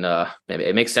mechanisms, then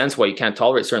it makes sense why you can't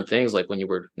tolerate certain things, like when you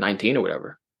were 19 or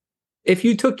whatever. If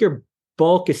you took your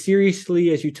bulk as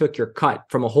seriously as you took your cut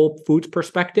from a whole foods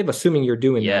perspective, assuming you're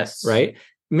doing that, right?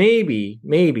 Maybe,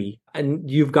 and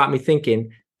you've got me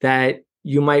thinking that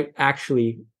you might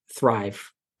actually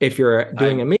thrive if you're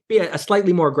doing maybe a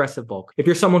slightly more aggressive bulk. If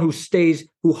you're someone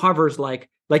who hovers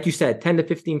like you said, 10 to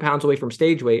 15 pounds away from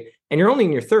stage weight, and you're only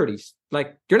in your 30s,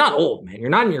 like you're not old, man. You're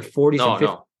not in your 40s and 50s.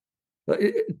 No.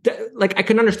 Like I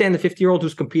can understand the 50-year-old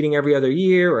who's competing every other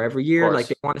year or every year, like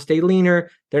they want to stay leaner.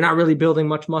 They're not really building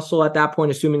much muscle at that point,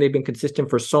 assuming they've been consistent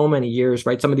for so many years,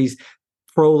 right? Some of these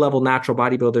pro level natural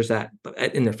bodybuilders that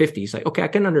in their 50s, like, okay, I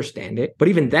can understand it. But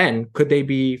even then, could they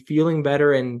be feeling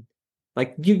better? And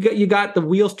like you got the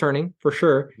wheels turning for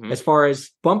sure, as far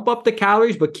as bump up the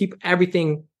calories, but keep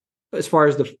everything as far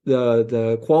as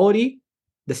the quality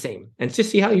the same, and just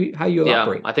see how you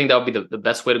operate. I think that would be the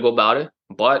best way to go about it.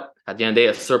 But at the end of the day,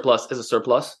 a surplus is a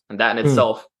surplus, and that in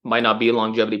itself might not be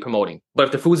longevity promoting. But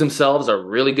if the foods themselves are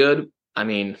really good, I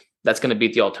mean, that's going to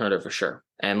beat the alternative for sure.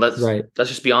 And let's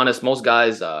just be honest. Most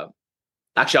guys,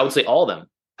 actually, I would say all of them,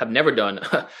 have never done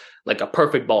like a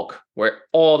perfect bulk where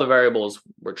all the variables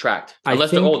were tracked,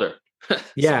 unless they're older.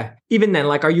 Yeah. Even then,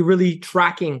 like, are you really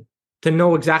tracking to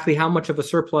know exactly how much of a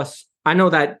surplus? I know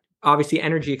that obviously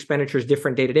energy expenditure is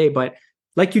different day to day, but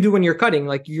like you do when you're cutting,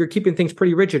 like you're keeping things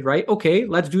pretty rigid, right? Okay,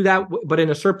 let's do that, but in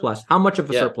a surplus. How much of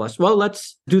a surplus? Well,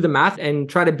 let's do the math and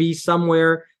try to be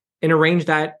somewhere in a range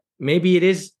that maybe it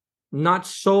is not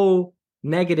so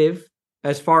negative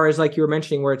as far as like you were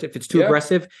mentioning, where if it's too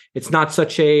aggressive, it's not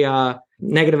such a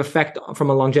negative effect from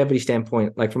a longevity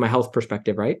standpoint, like from a health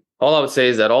perspective, right? All I would say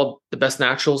is that all the best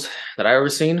naturals that I've ever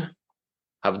seen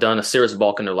have done a serious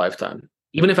bulk in their lifetime.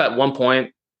 Even if at one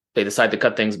point they decide to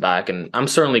cut things back, and I'm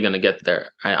certainly going to get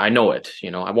there. I know it.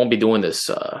 You know, I won't be doing this.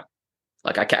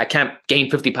 Like I can't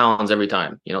gain 50 pounds every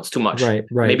time. You know, it's too much. Right.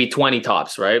 Maybe 20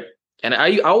 tops, right? And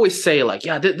I always say like,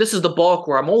 yeah, this is the bulk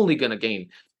where I'm only going to gain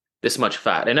this much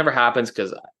fat. It never happens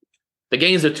because the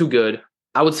gains are too good.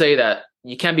 I would say that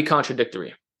you can't be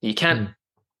contradictory. You can't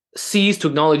cease to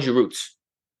acknowledge your roots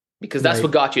because that's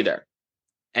what got you there.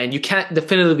 And you can't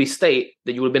definitively state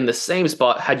that you would have been in the same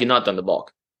spot had you not done the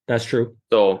bulk. That's true.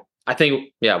 So I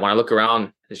think, yeah, when I look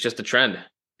around, it's just a trend.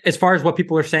 As far as what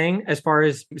people are saying, as far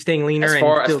as staying leaner, as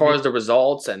far as the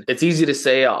results, and it's easy to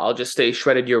say I'll just stay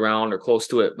shredded year round or close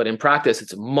to it, but in practice,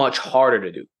 it's much harder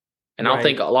to do. And I don't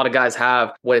think a lot of guys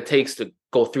have what it takes to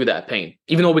go through that pain.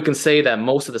 Even though we can say that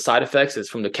most of the side effects is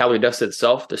from the calorie deficit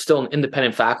itself, there's still an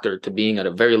independent factor to being at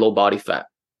a very low body fat.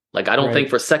 Like I don't think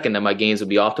for a second that my gains would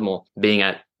be optimal being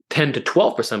at 10 to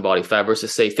 12% body fat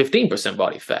versus say 15%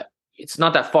 body fat. It's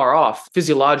not that far off.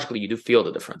 Physiologically, you do feel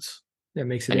the difference. That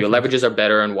makes it. And your leverages are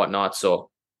better and whatnot. So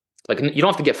like you don't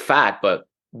have to get fat, but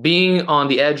being on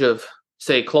the edge of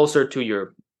say closer to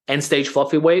your end stage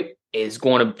fluffy weight is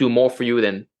going to do more for you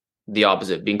than the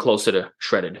opposite, being closer to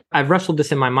shredded. I've wrestled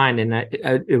this in my mind, and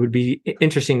it would be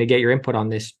interesting to get your input on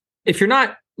this. If you're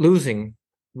not losing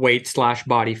weight /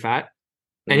 body fat,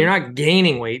 and you're not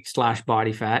gaining weight /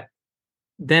 body fat,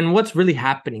 then what's really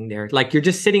happening there? Like you're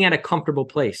just sitting at a comfortable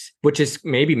place, which is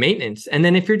maybe maintenance. And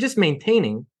then if you're just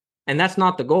maintaining, and that's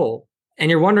not the goal, and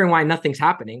you're wondering why nothing's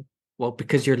happening, well,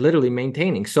 because you're literally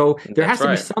maintaining. So there has to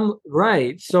be some,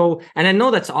 So, and I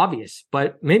know that's obvious,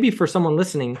 but maybe for someone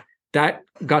listening, that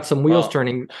got some wheels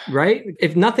turning, right?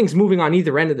 If nothing's moving on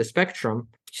either end of the spectrum,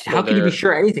 how can you be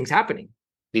sure anything's happening?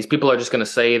 These people are just going to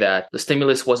say that the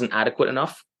stimulus wasn't adequate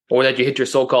enough or that you hit your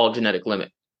so-called genetic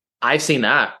limit. I've seen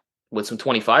that with some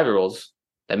 25-year-olds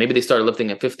that maybe they started lifting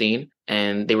at 15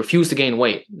 and they refuse to gain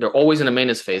weight. They're always in a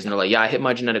maintenance phase and they're like, yeah, I hit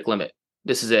my genetic limit.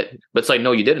 This is it. But it's like,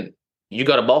 no, you didn't. You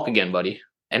got to bulk again, buddy.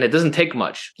 And it doesn't take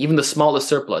much. Even the smallest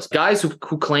surplus. Guys who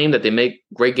claim that they make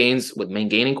great gains with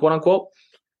maintaining, quote unquote,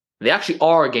 they actually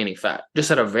are gaining fat,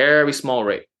 just at a very small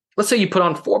rate. Let's say you put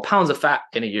on 4 pounds of fat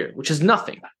in a year, which is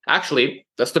nothing. Actually,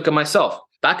 let's look at myself.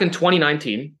 Back in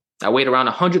 2019, I weighed around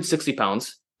 160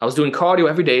 pounds. I was doing cardio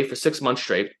every day for 6 months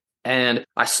straight. And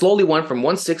I slowly went from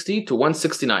 160 to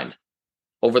 169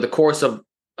 over the course of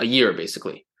a year,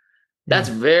 basically. That's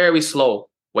very slow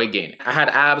weight gain. I had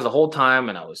abs the whole time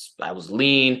and I was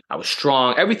lean. I was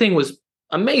strong. Everything was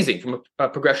amazing from a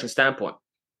progression standpoint.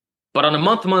 But on a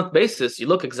month-to-month basis, you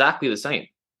look exactly the same.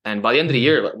 And by the end of the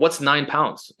year, like, what's 9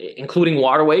 pounds, including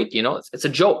water weight? You know, it's a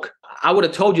joke. I would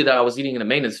have told you that I was eating in a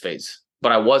maintenance phase,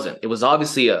 but I wasn't. It was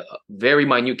obviously a very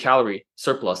minute calorie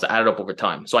surplus that added up over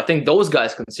time. So I think those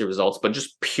guys can see results, but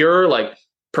just pure like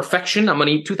perfection, I'm going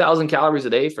to eat 2,000 calories a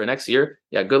day for next year.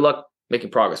 Yeah, good luck making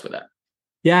progress with that.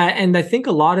 Yeah, and I think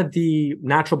a lot of the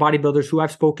natural bodybuilders who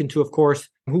I've spoken to, of course,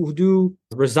 who do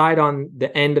reside on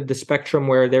the end of the spectrum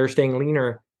where they're staying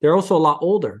leaner, they're also a lot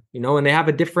older, you know, and they have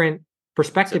a different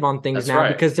perspective on things now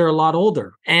because they're a lot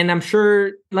older. And I'm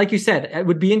sure, like you said, it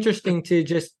would be interesting to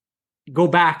just go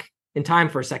back in time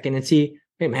for a second and see,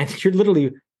 hey man,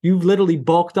 you've literally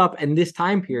bulked up in this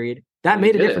time period. That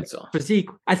made a difference. Physique.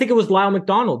 I think it was Lyle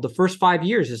McDonald. The first 5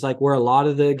 years is like where a lot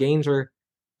of the gains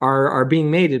are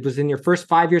being made. It was in your first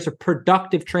 5 years of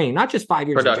productive training, not just 5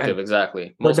 years.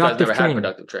 Exactly. Most guys never had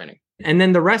productive training. And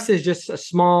then the rest is just a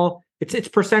small, it's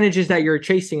percentages that you're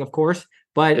chasing, of course,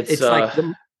 but it's like,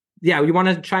 you want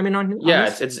to chime in on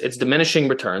this? It's diminishing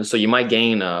returns. So you might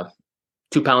gain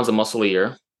 2 pounds of muscle a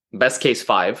year, best case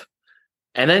 5.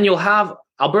 And then you'll have,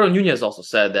 Alberto Nunez also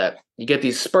said that you get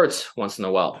these spurts once in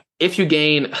a while. If you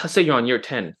gain, let's say you're on year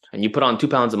 10 and you put on 2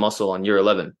 pounds of muscle on year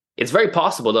 11, it's very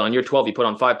possible that on year 12, you put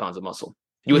on 5 pounds of muscle.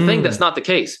 You would think that's not the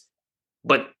case,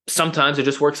 but sometimes it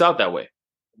just works out that way.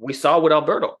 We saw it with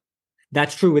Alberto.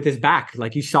 That's true with his back.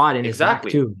 Like you saw it in his back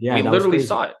too. Yeah, we literally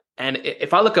saw it. And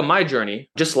if I look at my journey,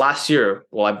 just last year,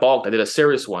 I bulked, I did a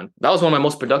serious one. That was one of my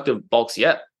most productive bulks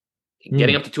yet,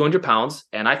 getting up to 200 pounds.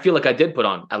 And I feel like I did put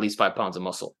on at least 5 pounds of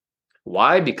muscle.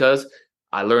 Why? Because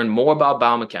I learned more about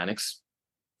biomechanics.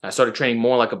 I started training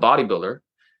more like a bodybuilder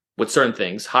with certain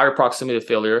things, higher proximity to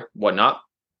failure, whatnot.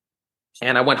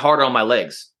 And I went harder on my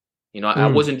legs. You know, I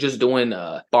wasn't just doing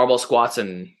barbell squats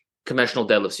and conventional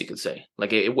deadlifts, you could say.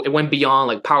 Like it went beyond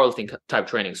like powerlifting type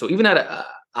training. So even at a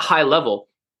high level,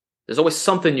 there's always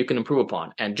something you can improve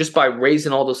upon. And just by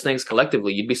raising all those things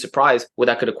collectively, you'd be surprised what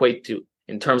that could equate to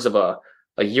in terms of a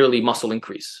yearly muscle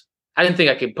increase. I didn't think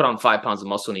I could put on 5 pounds of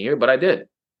muscle in a year, but I did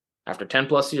after 10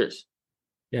 plus years.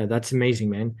 Yeah, that's amazing,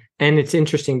 man. And it's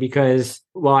interesting because,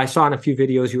 I saw in a few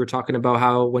videos you were talking about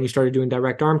how when you started doing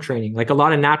direct arm training, like a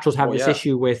lot of naturals have this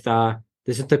issue with,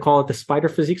 is it to call it the spider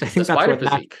physiques? I think that's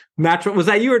what natural, was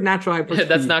that you or natural hypertrophy?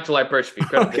 That's natural hypertrophy.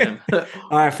 Credit to him.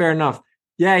 All right, fair enough.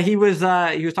 Yeah, he was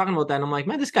talking about that, and I'm like,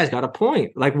 man, this guy's got a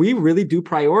point. Like, we really do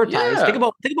prioritize. Yeah, Think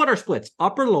about our splits,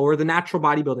 upper, lower, the natural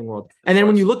bodybuilding world. of And then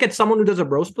when you course. look at someone who does a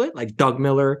bro split, like Doug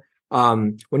Miller,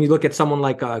 when you look at someone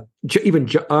like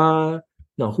no,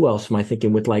 who else am I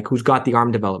thinking with, like, who's got the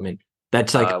arm development?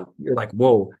 That's like, Uh, you're like,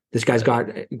 whoa, this guy's got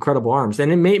incredible arms.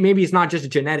 And maybe it's not just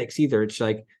genetics either. It's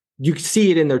like you see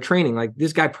it in their training. Like,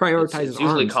 this guy it's prioritizes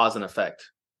usually arms, cause and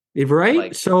effect. right?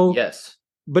 Like, So, yes,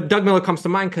 but Doug Miller comes to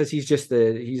mind because he's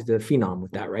the phenom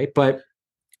with that, right? But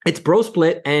it's bro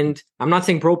split, and I'm not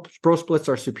saying bro splits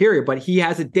are superior, but he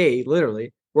has a day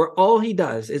literally where all he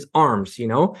does is arms, you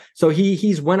know. So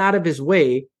he's went out of his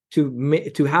way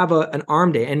to have an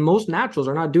arm day, and most naturals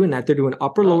are not doing that. They're doing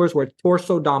upper no, lowers where it's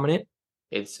torso dominant,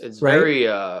 it's right? very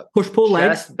Push pull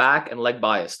legs, chest, back, and leg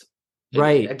biased.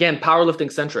 right? Again,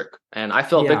 powerlifting centric, and I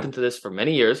fell Yeah, victim to this for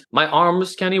many years. My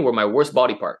arms, Kenny, were my worst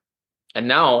body part, and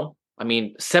now, I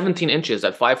mean, 17 inches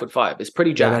at 5'5" is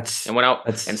pretty yeah. jacked. And went out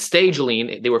and That's stage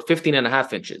lean, they were 15 and a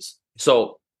half inches.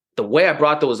 So the way I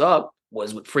brought those up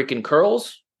was with freaking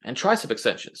curls and tricep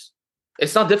extensions.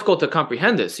 It's not difficult to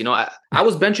comprehend this. You know, I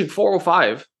was benching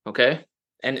 405, okay,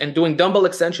 and doing dumbbell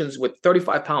extensions with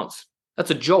 35 pounds.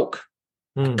 That's a joke,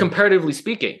 comparatively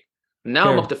speaking.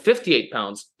 Now I'm up fair. to 58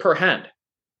 pounds per hand,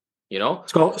 you know?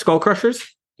 Skull crushers.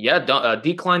 Yeah,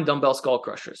 decline dumbbell skull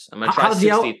crushers. I'm going to try How's the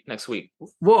 60 next week.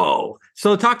 Whoa.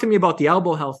 So talk to me about the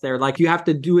elbow health there. Like, you have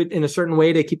to do it in a certain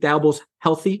way to keep the elbows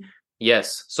healthy.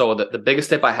 Yes. So the biggest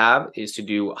tip I have is to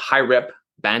do high rep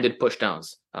banded push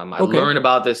downs. I Okay. learned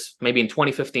about this maybe in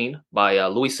 2015 by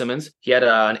Louis Simmons. He had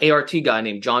an ART guy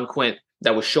named John Quint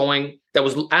that was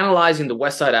analyzing the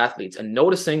West Side athletes and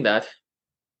noticing that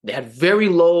they had very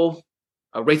low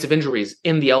rates of injuries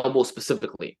in the elbow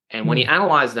specifically. And when he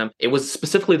analyzed them, it was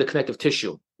specifically the connective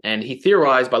tissue. And he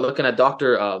theorized by looking at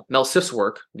Dr. Mel Siff's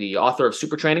work, the author of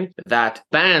Super Training, that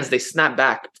bands, they snap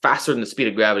back faster than the speed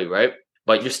of gravity, right?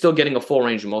 But you're still getting a full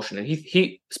range of motion. And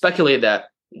he speculated that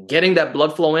getting that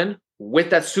blood flow in with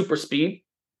that super speed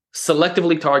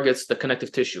selectively targets the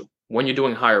connective tissue when you're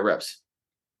doing higher reps.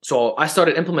 So I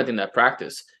started implementing that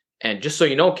practice. And just so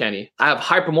you know, Kenny, I have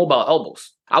hypermobile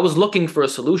elbows. I was looking for a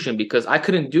solution because I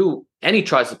couldn't do any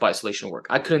tricep isolation work.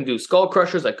 I couldn't do skull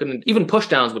crushers. I couldn't even push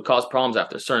downs would cause problems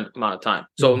after a certain amount of time.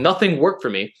 So nothing worked for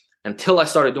me until I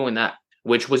started doing that,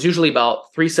 which was usually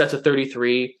about 3 sets of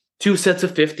 33, 2 sets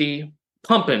of 50,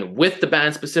 pumping with the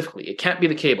band specifically. It can't be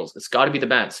the cables. It's got to be the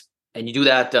bands. And you do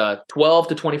that 12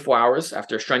 to 24 hours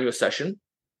after a strenuous session.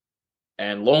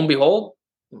 And lo and behold,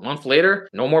 a month later,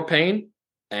 no more pain.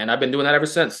 And I've been doing that ever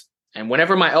since. And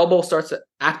whenever my elbow starts to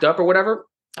act up or whatever,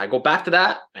 I go back to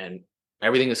that and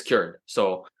everything is cured.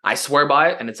 So I swear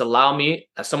by it. And it's allowed me,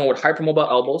 as someone with hypermobile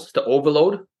elbows, to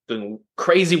overload, doing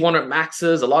crazy 1 rep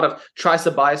maxes, a lot of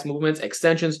tricep bias movements,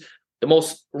 extensions, the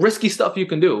most risky stuff you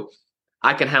can do.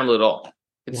 I can handle it all.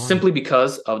 It's simply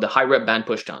because of the high rep band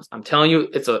push downs. I'm telling you,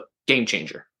 it's a game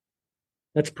changer.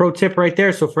 That's pro tip right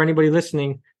there. So for anybody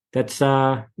listening that's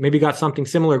maybe got something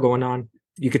similar going on,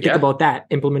 you could think about that,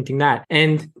 implementing that.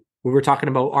 And we were talking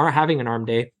about having an arm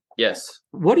day. Yes.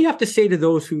 What do you have to say to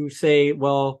those who say,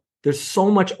 well, there's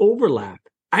so much overlap?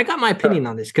 I got my opinion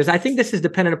on this because I think this is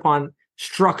dependent upon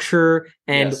structure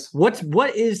and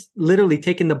what is literally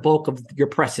taking the bulk of your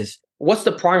presses. What's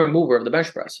the primary mover of the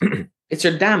bench press? It's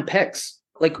your damn pecs.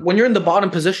 Like when you're in the bottom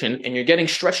position and you're getting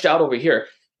stretched out over here,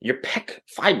 your pec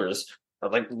fibers are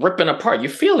like ripping apart. You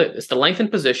feel it. It's the lengthened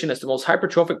position. It's the most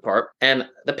hypertrophic part. And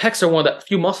the pecs are one of the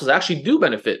few muscles that actually do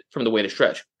benefit from the weighted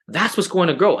stretch. That's what's going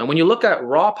to grow. And when you look at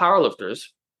raw powerlifters,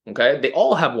 okay, they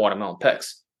all have watermelon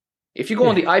pecs. If you go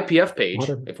on the IPF page,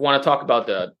 if you want to talk about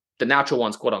the natural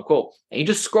ones, quote unquote, and you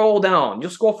just scroll down, you'll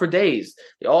scroll for days.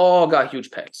 They all got huge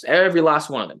pecs, every last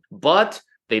one of them, but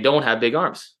they don't have big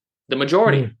arms. The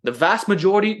majority, the vast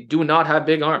majority do not have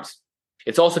big arms.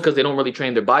 It's also because they don't really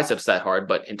train their biceps that hard.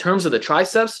 But in terms of the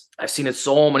triceps, I've seen it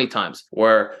so many times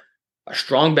where a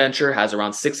strong bencher has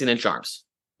around 16-inch arms.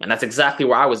 And that's exactly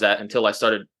where I was at until I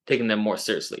started taking them more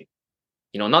seriously.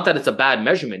 You know, not that it's a bad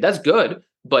measurement. That's good,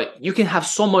 but you can have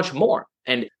so much more.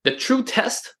 And the true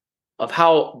test of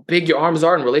how big your arms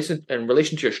are in relation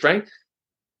to your strength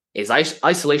is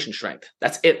isolation strength.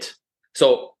 That's it.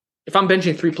 So if I'm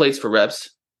benching 3 plates for reps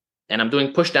and I'm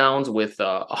doing push downs with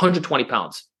 120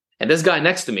 pounds, and this guy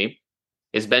next to me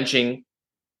is benching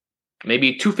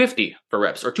maybe 250 for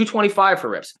reps or 225 for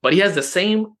reps, but he has the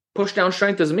same push down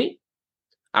strength as me,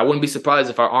 I wouldn't be surprised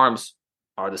if our arms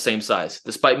are the same size,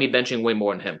 despite me benching way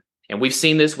more than him. And we've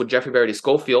seen this with Jeffrey Verity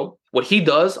Schofield. What he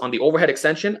does on the overhead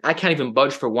extension, I can't even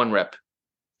budge for 1 rep.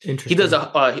 He does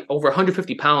over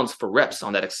 150 pounds for reps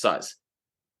on that exercise.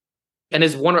 And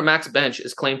his 1 rep max bench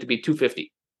is claimed to be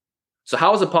 250. So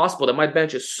how is it possible that my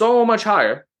bench is so much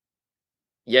higher,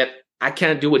 yet I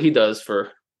can't do what he does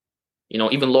for,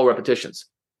 even low repetitions?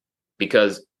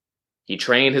 Because he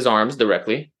trained his arms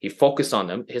directly. He focused on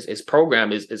them. His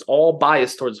program is all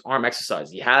biased towards arm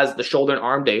exercise. He has the shoulder and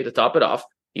arm day to top it off.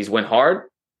 He's went hard,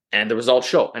 and the results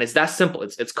show. And it's that simple.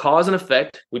 It's cause and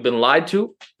effect. We've been lied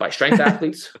to by strength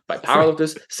athletes, by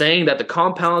powerlifters, saying that the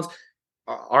compounds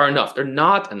are enough. They're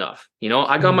not enough.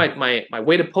 I got my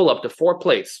weighted pull up to 4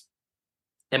 plates,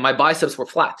 and my biceps were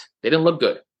flat. They didn't look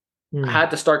good. I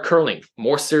had to start curling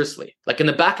more seriously. Like in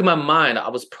the back of my mind, I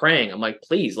was praying. I'm like,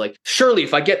 please, like, surely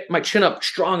if I get my chin up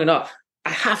strong enough,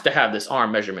 I have to have this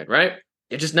arm measurement, right?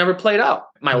 It just never played out.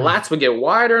 My lats would get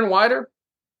wider and wider,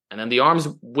 and then the arms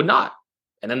would not.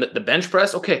 And then the bench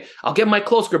press, okay, I'll get my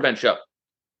close grip bench up.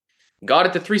 Got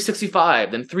it to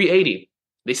 365, then 380.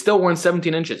 They still weren't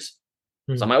 17 inches.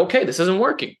 So I'm like, okay, this isn't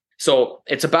working. So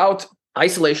it's about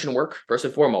isolation work, first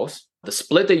and foremost. The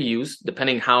split that you use,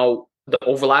 depending how the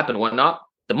overlap and whatnot,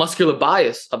 the muscular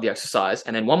bias of the exercise,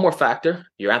 and then one more factor,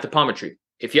 your anthropometry.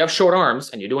 If you have short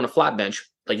arms and you're doing a flat bench,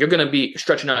 like you're going to be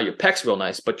stretching out your pecs real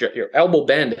nice, but your elbow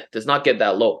bend does not get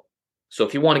that low. So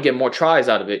if you want to get more tries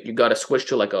out of it, you got to switch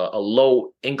to like a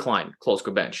low incline close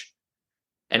grip bench.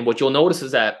 And what you'll notice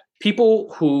is that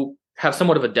people who have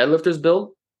somewhat of a deadlifter's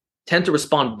build tend to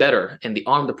respond better in the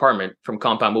arm department from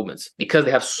compound movements because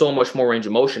they have so much more range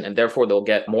of motion, and therefore they'll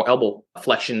get more elbow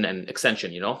flexion and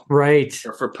extension, Right.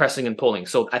 for pressing and pulling.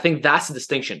 So I think that's the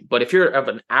distinction. But if you're of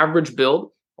an average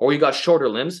build or you got shorter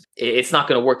limbs, it's not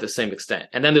going to work to the same extent.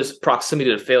 And then there's proximity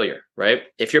to failure, right?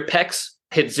 If your pecs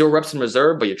hit 0 reps in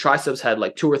reserve, but your triceps had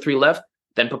like 2 or 3 left,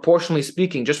 then proportionally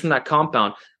speaking, just from that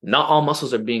compound, not all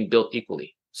muscles are being built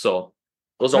equally. So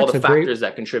those are all the factors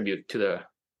that contribute to the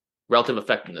relative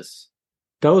effectiveness.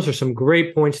 Those are some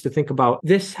great points to think about.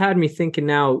 This had me thinking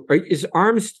now, is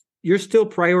arms, you're still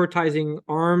prioritizing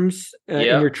arms in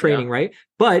your training, right?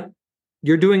 But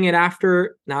you're doing it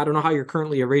after, now I don't know how you're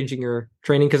currently arranging your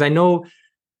training, because I know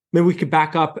maybe we could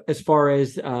back up as far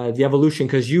as the evolution,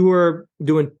 because you were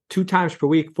doing 2 times per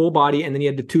week, full body, and then you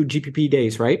had the 2 GPP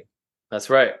days, right? That's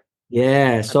right.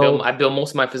 Yeah. So I built most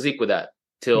of my physique with that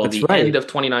till the end of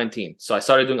 2019. So I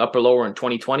started doing upper lower in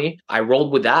 2020. I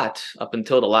rolled with that up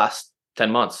until the last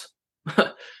 10 months.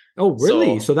 Oh,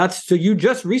 really? So you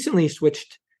just recently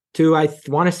switched to, I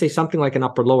want to say something like an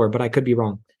upper lower, but I could be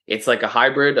wrong. It's like a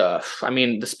hybrid.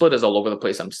 The split is all over the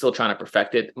place. I'm still trying to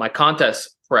perfect it. My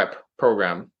contest prep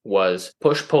program was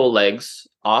push, pull, legs,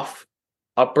 off,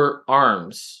 upper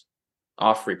arms,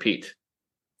 off, repeat.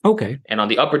 Okay. And on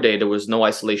the upper day, there was no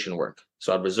isolation work.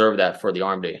 So I'd reserve that for the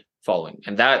arm day following.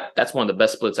 And that's one of the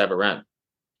best splits I ever ran.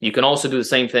 You can also do the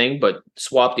same thing, but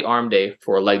swap the arm day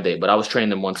for a leg day. But I was training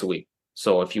them once a week.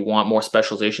 So if you want more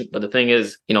specialization, but the thing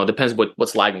is, it depends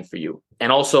what's lagging for you.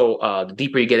 And also, the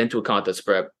deeper you get into a contest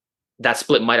prep, that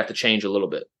split might have to change a little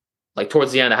bit. Like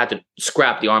towards the end, I had to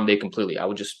scrap the arm day completely. I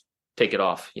would just take it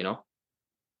off,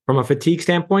 From a fatigue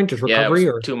standpoint, just recovery,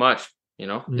 or too much,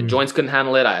 the joints couldn't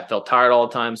handle it. I felt tired all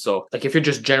the time. So like if you're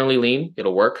just generally lean,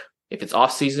 it'll work. If it's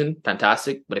off season,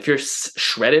 fantastic. But if you're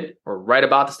shredded or right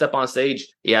about to step on stage,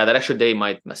 that extra day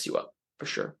might mess you up for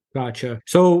sure. Gotcha.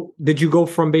 So did you go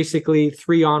from basically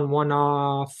 3 on, 1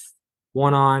 off,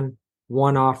 1 on,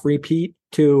 1 off repeat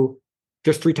to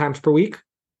just 3 times per week?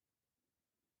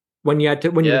 When you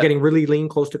were getting really lean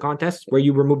close to contests, where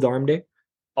you removed the arm day?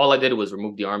 All I did was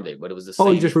remove the arm day, but it was the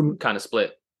same kind of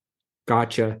split.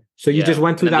 Gotcha. So you just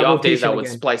went through that rotation. The off days I would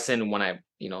splice in when I,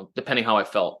 depending how I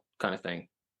felt, kind of thing.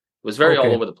 It was very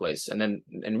all over the place. And then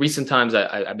in recent times,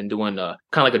 I've been doing kind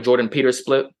of like a Jordan Peters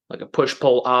split, like a push,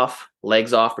 pull, off,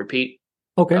 legs off, repeat.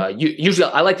 Okay. Usually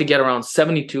I like to get around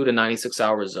 72 to 96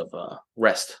 hours of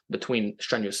rest between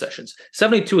strenuous sessions.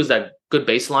 72 is that good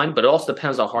baseline, but it also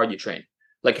depends how hard you train.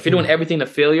 Like if you're doing everything to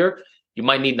failure, you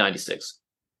might need 96.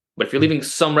 But if you're leaving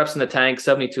some reps in the tank,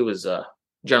 72 is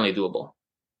generally doable.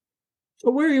 So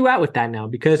where are you at with that now?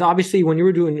 Because obviously when you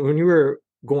were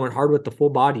going hard with the full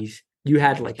bodies, you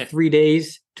had like 3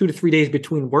 days, 2 to 3 days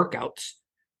between workouts.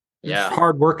 Yeah.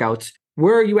 Hard workouts.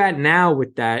 Where are you at now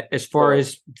with that as far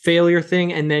as failure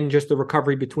thing and then just the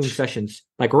recovery between sessions?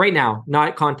 Like right now,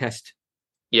 not contest.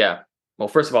 Yeah. Well,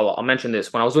 first of all, I'll mention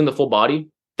this. When I was doing the full body,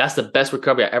 that's the best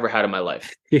recovery I ever had in my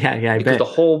life. Yeah, I because bet. The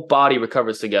whole body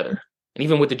recovers together. And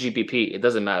even with the GPP, it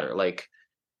doesn't matter. Like,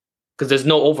 because there's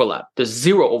no overlap. There's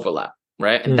 0 overlap,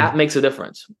 right? And that makes a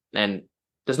difference. And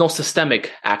there's no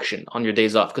systemic action on your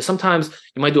days off. Because sometimes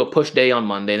you might do a push day on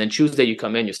Monday, and then Tuesday you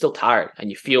come in, you're still tired, and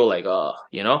you feel like,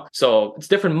 So it's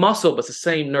different muscle, but it's the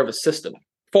same nervous system.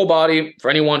 Full body, for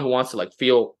anyone who wants to like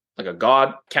feel like a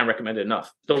god, can't recommend it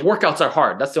enough. The workouts are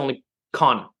hard. That's the only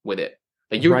con with it.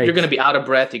 Like you're Right. going to be out of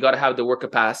breath. You got to have the work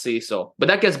capacity. So, but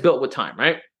that gets built with time,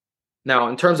 right? Now,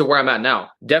 in terms of where I'm at now,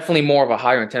 definitely more of a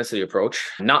higher intensity approach.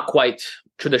 Not quite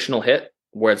traditional HIIT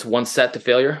where it's one set to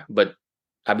failure, but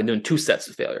I've been doing 2 sets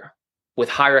to failure with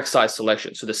higher exercise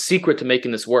selection. So the secret to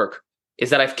making this work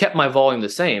is that I've kept my volume the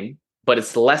same, but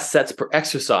it's less sets per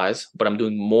exercise, but I'm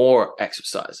doing more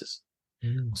exercises.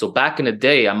 So back in the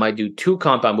day, I might do 2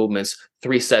 compound movements,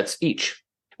 3 sets each,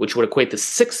 which would equate to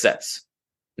 6 sets.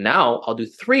 Now I'll do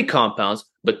 3 compounds,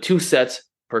 but 2 sets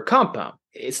per compound.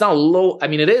 It's not low. I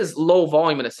mean, it is low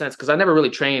volume in a sense because I never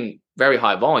really train very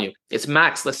high volume. It's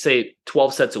max, let's say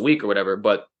 12 sets a week or whatever,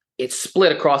 but it's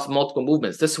split across multiple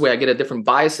movements. This way I get a different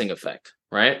biasing effect,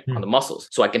 right? On the muscles.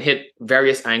 So I can hit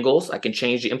various angles. I can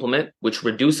change the implement, which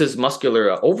reduces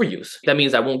muscular overuse. That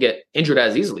means I won't get injured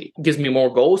as easily. It gives me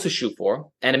more goals to shoot for.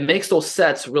 And it makes those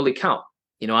sets really count.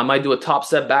 You know, I might do a top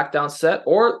set, back down set,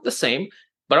 or the same,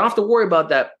 but I don't have to worry about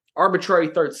that arbitrary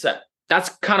third set. That's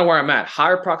kind of where I'm at.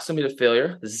 Higher proximity to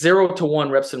failure, 0 to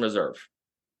 1 reps in reserve.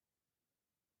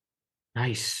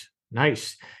 Nice.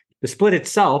 The split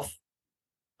itself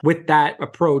with that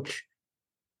approach,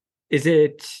 is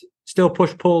it still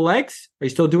push, pull, legs? Are you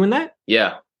still doing that?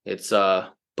 Yeah. It's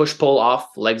push, pull, off,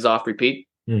 legs off, repeat.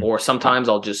 Or sometimes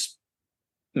I'll just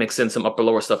mix in some upper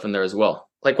lower stuff in there as well.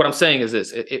 Like what I'm saying is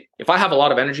this, if I have a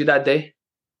lot of energy that day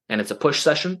and it's a push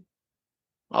session,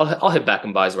 I'll hit back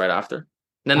and buys right after.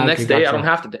 And then the next day, I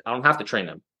don't have to train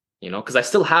them, you know, because I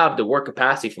still have the work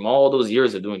capacity from all those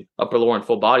years of doing upper, lower, and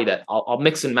full body that I'll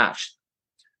mix and match.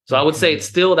 So I would say it's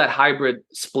still that hybrid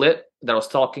split that I was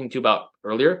talking to you about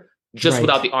earlier, just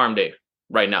without the arm day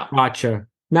right now. Gotcha.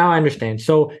 Now I understand.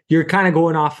 So you're kind of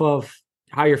going off of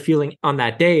how you're feeling on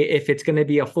that day, if it's going to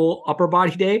be a full upper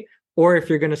body day, or if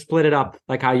you're going to split it up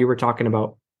like how you were talking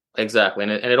about. Exactly.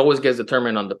 And it always gets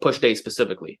determined on the push day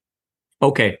specifically.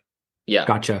 Okay. Yeah.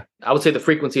 Gotcha. I would say the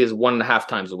frequency is 1.5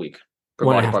 times a week per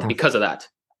body part because of that.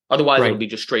 Otherwise, it would be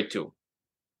just straight 2.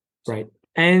 Right.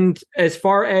 And as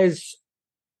far as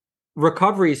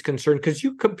recovery is concerned, because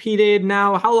you competed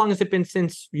now, how long has it been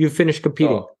since you finished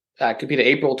competing? I competed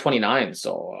April 29.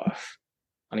 So how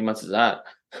many months is that?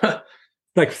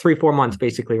 Like 3-4 months,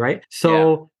 basically, right?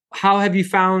 So how have you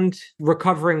found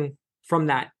recovering from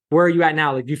that? Where are you at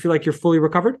now? Like, do you feel like you're fully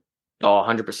recovered? Oh,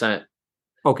 100%.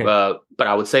 Okay. But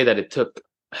I would say that it took,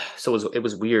 so it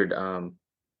was weird.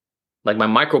 Like my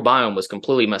microbiome was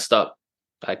completely messed up.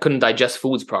 I couldn't digest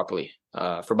foods properly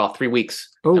for about 3 weeks.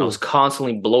 And I was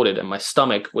constantly bloated and my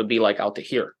stomach would be like out to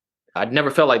here. I'd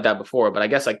never felt like that before, but I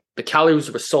guess like the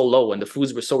calories were so low and the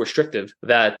foods were so restrictive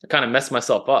that I kind of messed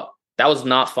myself up. That was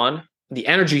not fun. The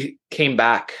energy came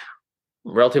back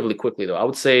relatively quickly though. I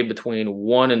would say between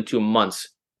 1 and 2 months,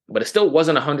 but it still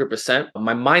wasn't 100%.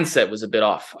 My mindset was a bit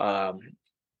off.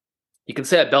 You can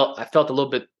say I felt a little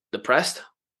bit depressed.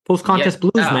 Post-contest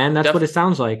blues, man. That's what it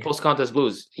sounds like. Post-contest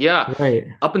blues. Yeah. Right.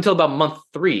 Up until about month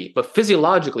 3. But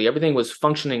physiologically, everything was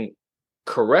functioning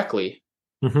correctly.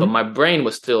 But my brain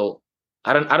was still,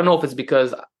 I don't know if it's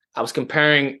because I was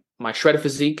comparing my shredded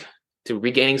physique to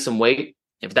regaining some weight,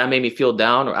 if that made me feel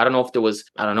down, or I don't know if there was,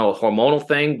 a hormonal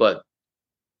thing, but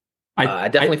I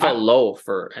definitely felt low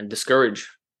and discouraged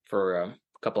for a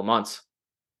couple of months.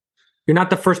 You're not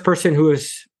the first person who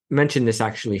has mentioned this,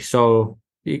 actually. So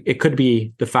it could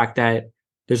be the fact that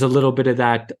there's a little bit of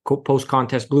that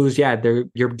post-contest blues. Yeah,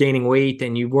 you're gaining weight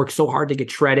and you work so hard to get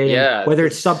shredded. Yeah, whether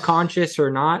it's subconscious or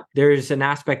not, there's an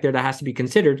aspect there that has to be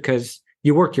considered because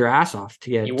you worked your ass off to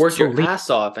get. You worked your ass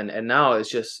off, and now it's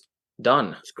just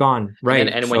done. It's gone, right?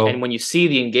 And when you see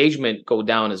the engagement go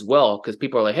down as well, because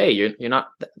people are like, "Hey, you're not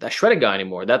that shredded guy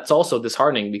anymore." That's also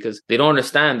disheartening because they don't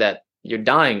understand that you're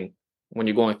dying when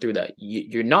you're going through that.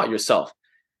 You're not yourself.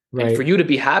 Right. And for you to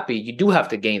be happy, you do have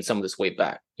to gain some of this weight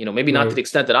back. You know, maybe not to the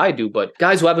extent that I do, but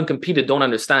guys who haven't competed don't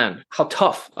understand how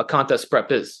tough a contest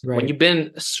prep is. Right. When you've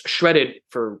been shredded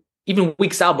for even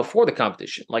weeks out before the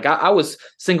competition. Like I was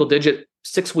single digit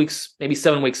 6 weeks, maybe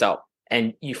 7 weeks out.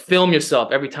 And you film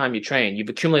yourself every time you train. You've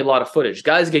accumulated a lot of footage.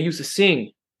 Guys get used to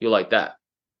seeing you like that.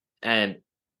 And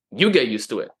you get used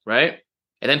to it, right?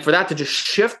 And then for that to just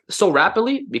shift so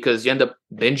rapidly because you end up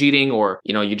binge eating or,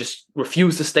 you just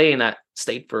refuse to stay in that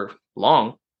state for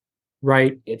long.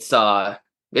 Right. It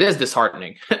is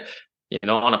disheartening,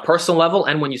 on a personal level.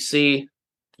 And when you see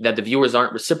that the viewers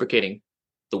aren't reciprocating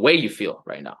the way you feel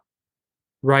right now.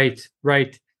 Right.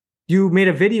 You made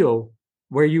a video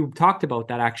where you talked about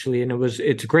that actually. And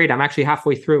it's great. I'm actually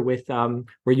halfway through with,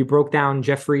 where you broke down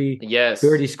Jeffrey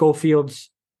Beardy Schofield's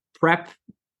prep.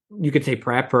 You could say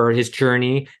prep or his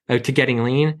journey to getting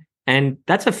lean. And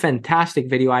that's a fantastic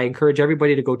video. I encourage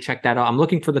everybody to go check that out. I'm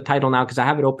looking for the title now because I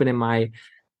have it open in my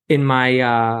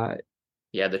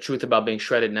Yeah, the truth about being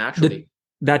shredded The, naturally.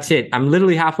 that's it. I'm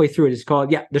literally halfway through it. It's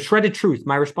called, yeah, The Shredded Truth,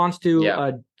 my response to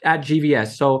Yeah. at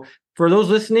GVS. So for those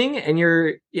listening and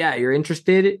you're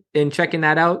interested in checking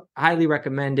that out, highly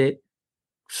recommend it.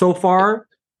 So far,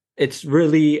 it's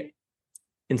really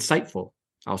insightful,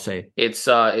 I'll say. It's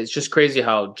just crazy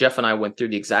how Jeff and I went through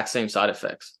the exact same side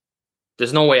effects.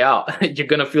 There's no way out. You're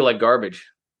gonna feel like garbage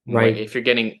Right. if you're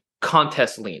getting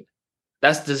contest lean.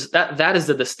 That is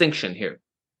the distinction here.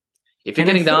 If you're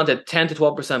And I getting down think, to 10 to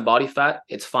 12% body fat,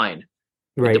 it's fine.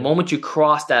 But the right. moment you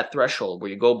cross that threshold where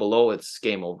you go below, it's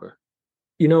game over.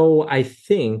 I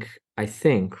think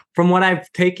from what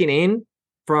I've taken in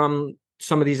from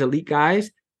some of these elite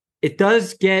guys, it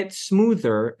does get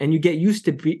smoother and you get used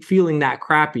to feeling that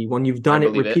crappy when you've I done it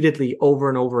believe it. repeatedly over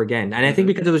and over again. And I think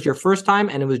Hmm. because it was your first time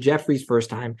and it was Jeffrey's first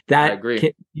time, I that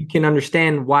agree. you can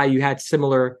understand why you had a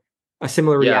similar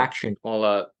Yeah. reaction.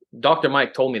 Well, Dr.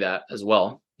 Mike told me that as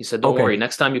well. He said, "Don't worry. Okay.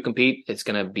 Next time you compete, it's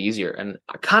gonna be easier." And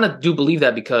I kind of do believe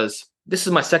that because this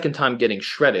is my second time getting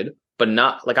shredded, but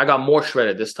not like I got more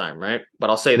shredded this time, right?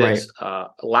 But I'll say Right. this: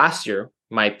 last year,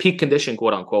 my peak condition,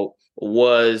 quote unquote,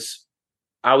 was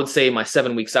I would say my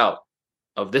 7 weeks out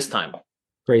of this time,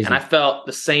 and I Crazy. felt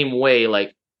the same way,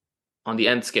 like on the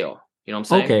end scale. You know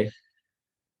what I'm saying? Okay.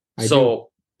 I do.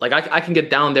 So like I can get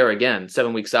down there again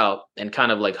 7 weeks out and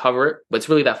kind of like hover it, but it's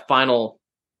really that final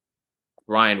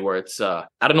grind where it's I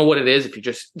don't know what it is, if you're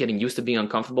just getting used to being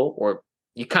uncomfortable or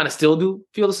you kind of still do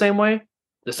feel the same way.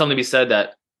 There's something to be said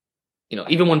that,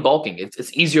 even when bulking,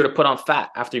 it's easier to put on fat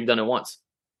after you've done it once.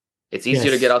 It's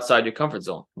easier to get Yes. outside your comfort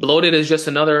zone. Bloated is just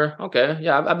another, okay,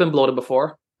 yeah, I've been bloated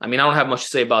before. I mean, I don't have much to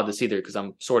say about this either because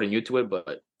I'm sort of new to it, but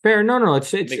it Fair. No, no,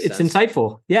 it's makes it's sense.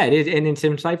 insightful. Yeah, it is, and it's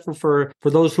insightful for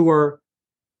those who are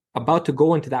about to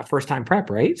go into that first time prep,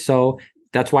 right? So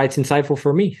that's why it's insightful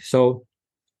for me. So,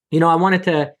 I wanted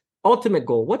to ultimate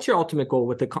goal. What's your ultimate goal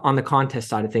with on the contest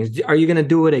side of things? Are you going to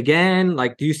do it again?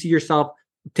 Like, do you see yourself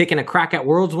taking a crack at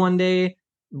Worlds one day?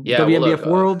 Yeah, well, look, WNBF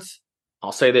Worlds?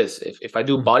 I'll say this: if I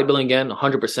do Mm. bodybuilding again,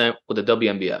 100% with the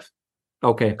WMBF,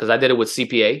 Okay. because I did it with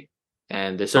CPA,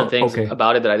 and there's certain Oh, things okay.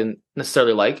 about it that I didn't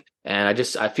necessarily like, and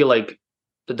I feel like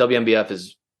the WMBF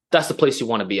that's the place you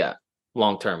want to be at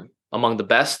long term, among the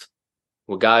best,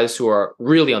 with guys who are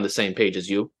really on the same page as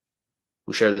you,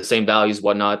 who share the same values,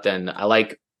 whatnot. And I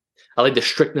like the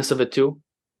strictness of it too,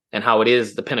 and how it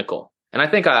is the pinnacle. And I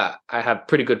think I have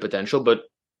pretty good potential, but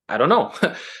I don't know.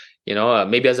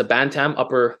 Maybe as a bantam,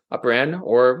 upper end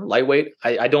or lightweight,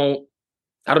 I don't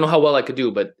know how well I could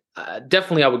do, but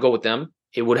definitely I would go with them.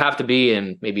 It would have to be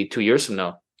in maybe 2 years from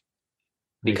now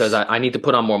because Nice. I need to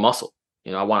put on more muscle.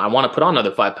 I want to put on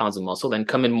another 5 pounds of muscle, then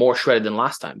come in more shredded than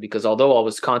last time. Because although I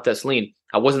was contest lean,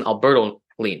 I wasn't Alberto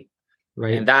lean, and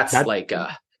Right. that's That like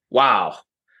wow.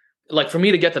 Like for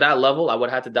me to get to that level, I would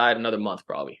have to diet another month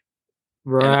probably.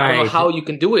 And I don't know right. how you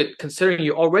can do it considering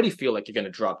you already feel like you're going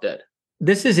to drop dead.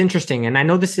 This is interesting, and I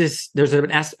know there's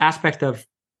an aspect of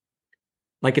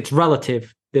like it's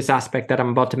relative. This aspect that I'm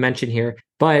about to mention here,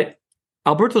 but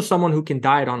Alberto's someone who can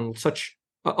diet on such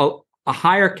a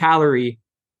higher calorie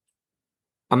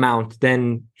amount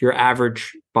than your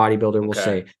average bodybuilder will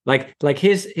Okay. say. Like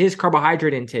his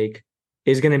carbohydrate intake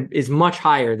is much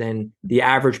higher than the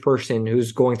average person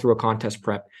who's going through a contest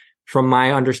prep. From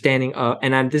my understanding,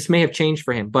 this may have changed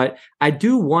for him, but I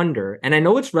do wonder, and I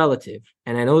know it's relative,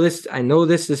 and I know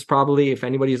this is probably, if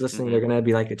anybody's listening, they're Hmm. gonna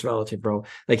be like, it's relative, bro.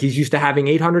 Like he's used to having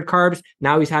 800 carbs,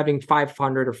 now he's having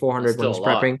 500 or That's 400 when still a he's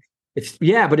lot. prepping.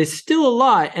 But it's still a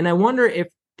lot, and I wonder if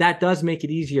that does make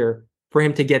it easier for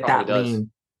him to get Probably that does.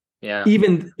 lean Yeah.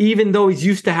 even though he's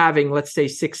used to having, let's say,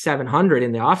 600-700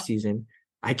 in the off season.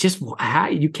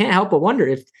 You can't help but wonder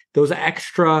if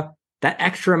that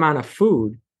extra amount of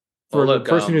food Well, for the look.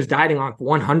 person who's dieting on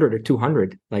 100 or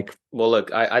 200, like,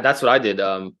 I that's what I did.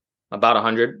 About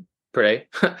 100 per day.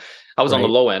 I was on the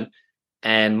right. low end,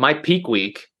 and my peak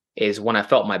week is when I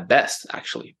felt my best.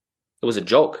 Actually, it was a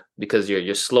joke because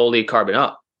you're slowly carbing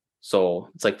up, so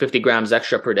it's like 50 grams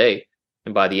extra per day,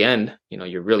 and by the end,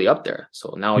 you're really up there.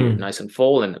 So now you're Mm, nice and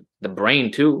full, and the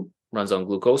brain too runs on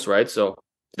glucose, right? So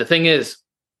the thing is,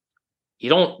 you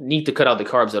don't need to cut out the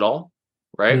carbs at all,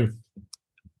 right? mm,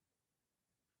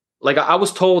 Like I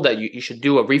was told that you should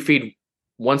do a refeed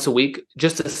once a week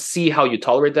just to see how you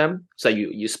tolerate them. So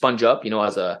you sponge up,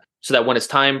 so that when it's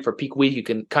time for peak week, you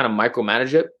can kind of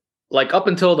micromanage it. Like up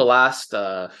until the last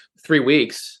 3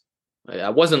 weeks, I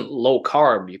wasn't low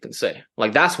carb, you can say.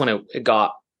 Like that's when it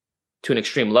got to an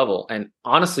extreme level. And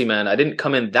honestly, man, I didn't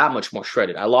come in that much more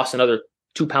shredded. I lost another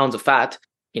 2 pounds of fat.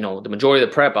 The majority of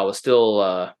the prep, I was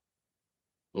still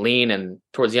lean and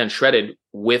towards the end shredded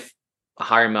with a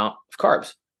higher amount of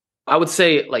carbs. I would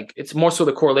say like it's more so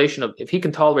the correlation of if he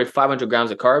can tolerate 500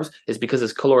 grams of carbs is because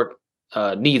his caloric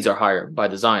needs are higher by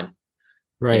design.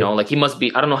 You know, Right. like he must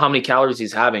be, I don't know how many calories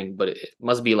he's having, but it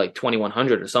must be like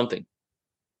 2100 or something.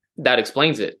 That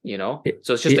explains it, you know?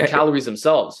 So it's just the Yeah, calories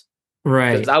themselves.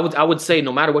 Because right. I would say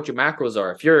no matter what your macros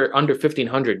are, if you're under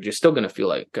 1500, you're still gonna feel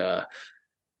like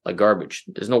garbage.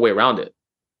 There's no way around it.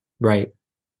 Right.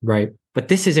 Right. But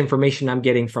this is information I'm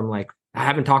getting from like I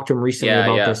haven't talked to him recently Yeah,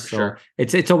 about yeah, this, for so sure.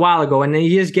 it's a while ago, and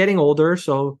he is getting older.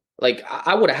 So Like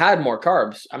I would have had more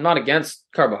carbs. I'm not against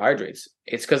carbohydrates.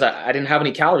 It's because I didn't have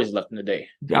any calories left in the day.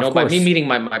 You of know, by me course, meeting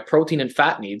my protein and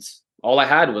fat needs, all I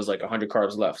had was like 100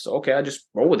 carbs left. So okay, I just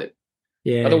roll with it.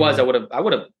 Otherwise, yeah. I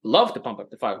would have loved to pump up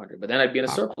to 500, but then I'd be in a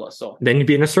surplus. So Then you'd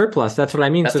be in a surplus. That's what I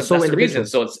mean. So it's so that's the reason.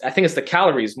 individual. So it's I think it's the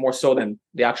calories more so than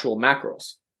the actual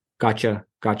macros. Gotcha.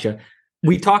 Gotcha.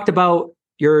 We talked about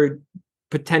your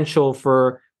potential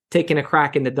for taking a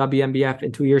crack in the WMBF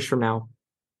in 2 years from now.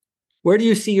 Where do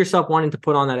you see yourself wanting to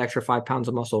put on that extra 5 pounds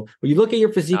of muscle? When you look at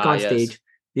your physique Ah, on yes, stage,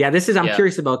 yeah, I'm yeah,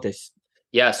 curious about this.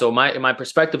 yeah. So my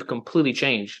perspective completely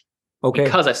changed Okay.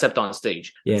 because I stepped on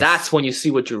stage. That's Yes. when you see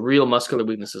what your real muscular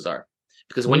weaknesses are.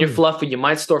 Because when you're Mm, fluffy, you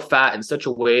might store fat in such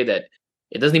a way that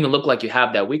it doesn't even look like you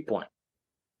have that weak point.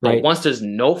 But right. once there's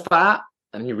no fat,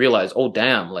 then you realize, oh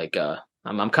damn, like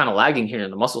I'm kind of lagging here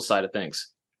in the muscle side of things.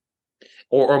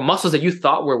 Or muscles that you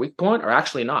thought were weak point are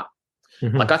actually not.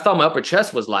 Like Hmm. I thought my upper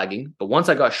chest was lagging, but once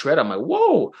I got shredded, I'm like,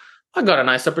 whoa, I got a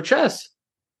nice upper chest.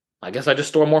 I guess I just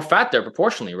store more fat there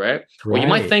proportionally, right? Or you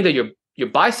might Right. think that your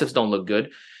biceps don't look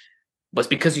good, but it's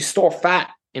because you store fat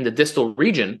in the distal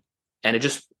region and it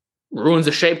just ruins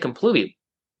the shape completely,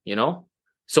 you know?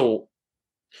 So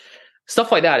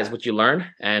stuff like that is what you learn.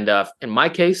 And in my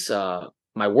case,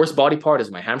 my worst body part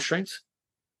is my hamstrings,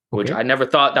 which Okay. I never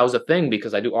thought that was a thing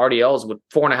because I do RDLs with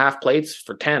 4.5 plates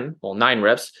for 10, well, 9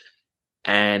 reps.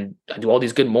 And I do all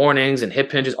these good mornings and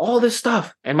hip hinges, all this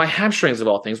stuff. And my hamstrings, of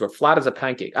all things, were flat as a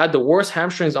pancake. I had the worst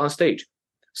hamstrings on stage.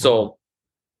 Wow. So,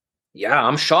 yeah,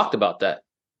 I'm shocked about that.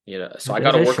 You know, so I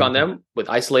got That to is work on shocking. them with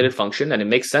isolated function, and it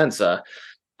makes sense.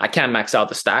 I can't max out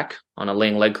the stack on a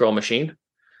laying leg curl machine,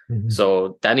 Hmm.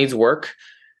 so that needs work.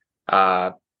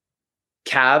 Uh,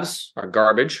 Calves are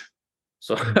garbage,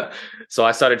 so so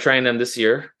I started training them this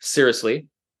year seriously,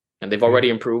 and they've Okay. already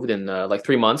improved in like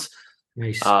 3 months.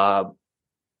 Nice. Uh,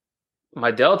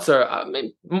 my delts are I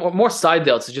mean, more side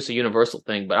delts is just a universal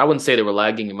thing, but I wouldn't say they were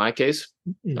lagging in my case.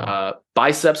 Mm.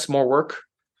 Biceps more work.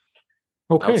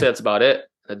 I would say Okay. that's about it.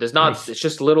 There's not. Nice. It's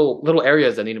just little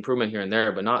areas that need improvement here and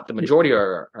there, but not the majority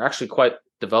are actually quite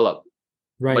developed.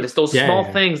 But Right. it's those small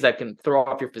Yeah. things that can throw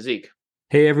off your physique.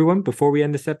 Hey, everyone, before we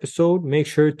end this episode, make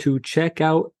sure to check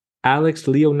out Alex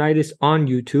Leonidas on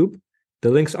YouTube. The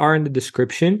links are in the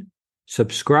description.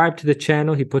 Subscribe to the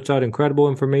channel. He puts out incredible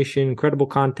information, incredible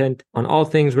content on all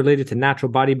things related to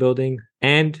natural bodybuilding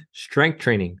and strength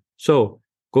training. So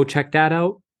go check that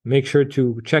out. Make sure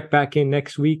to check back in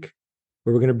next week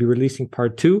where we're going to be releasing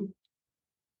part 2.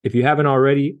 If you haven't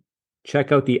already,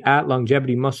 check out the At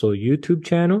Longevity Muscle YouTube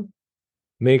channel.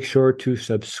 Make sure to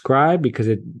subscribe because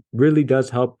it really does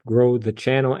help grow the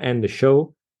channel and the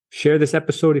show. Share this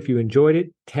episode if you enjoyed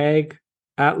it. Tag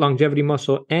at Longevity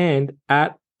Muscle and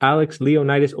at Alex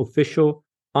Leonidas Official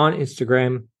on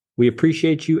Instagram. We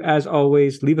appreciate you as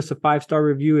always. Leave us a 5-star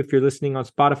review if you're listening on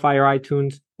Spotify or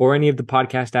iTunes or any of the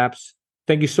podcast apps.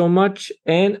 Thank you so much.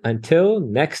 And until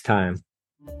next time.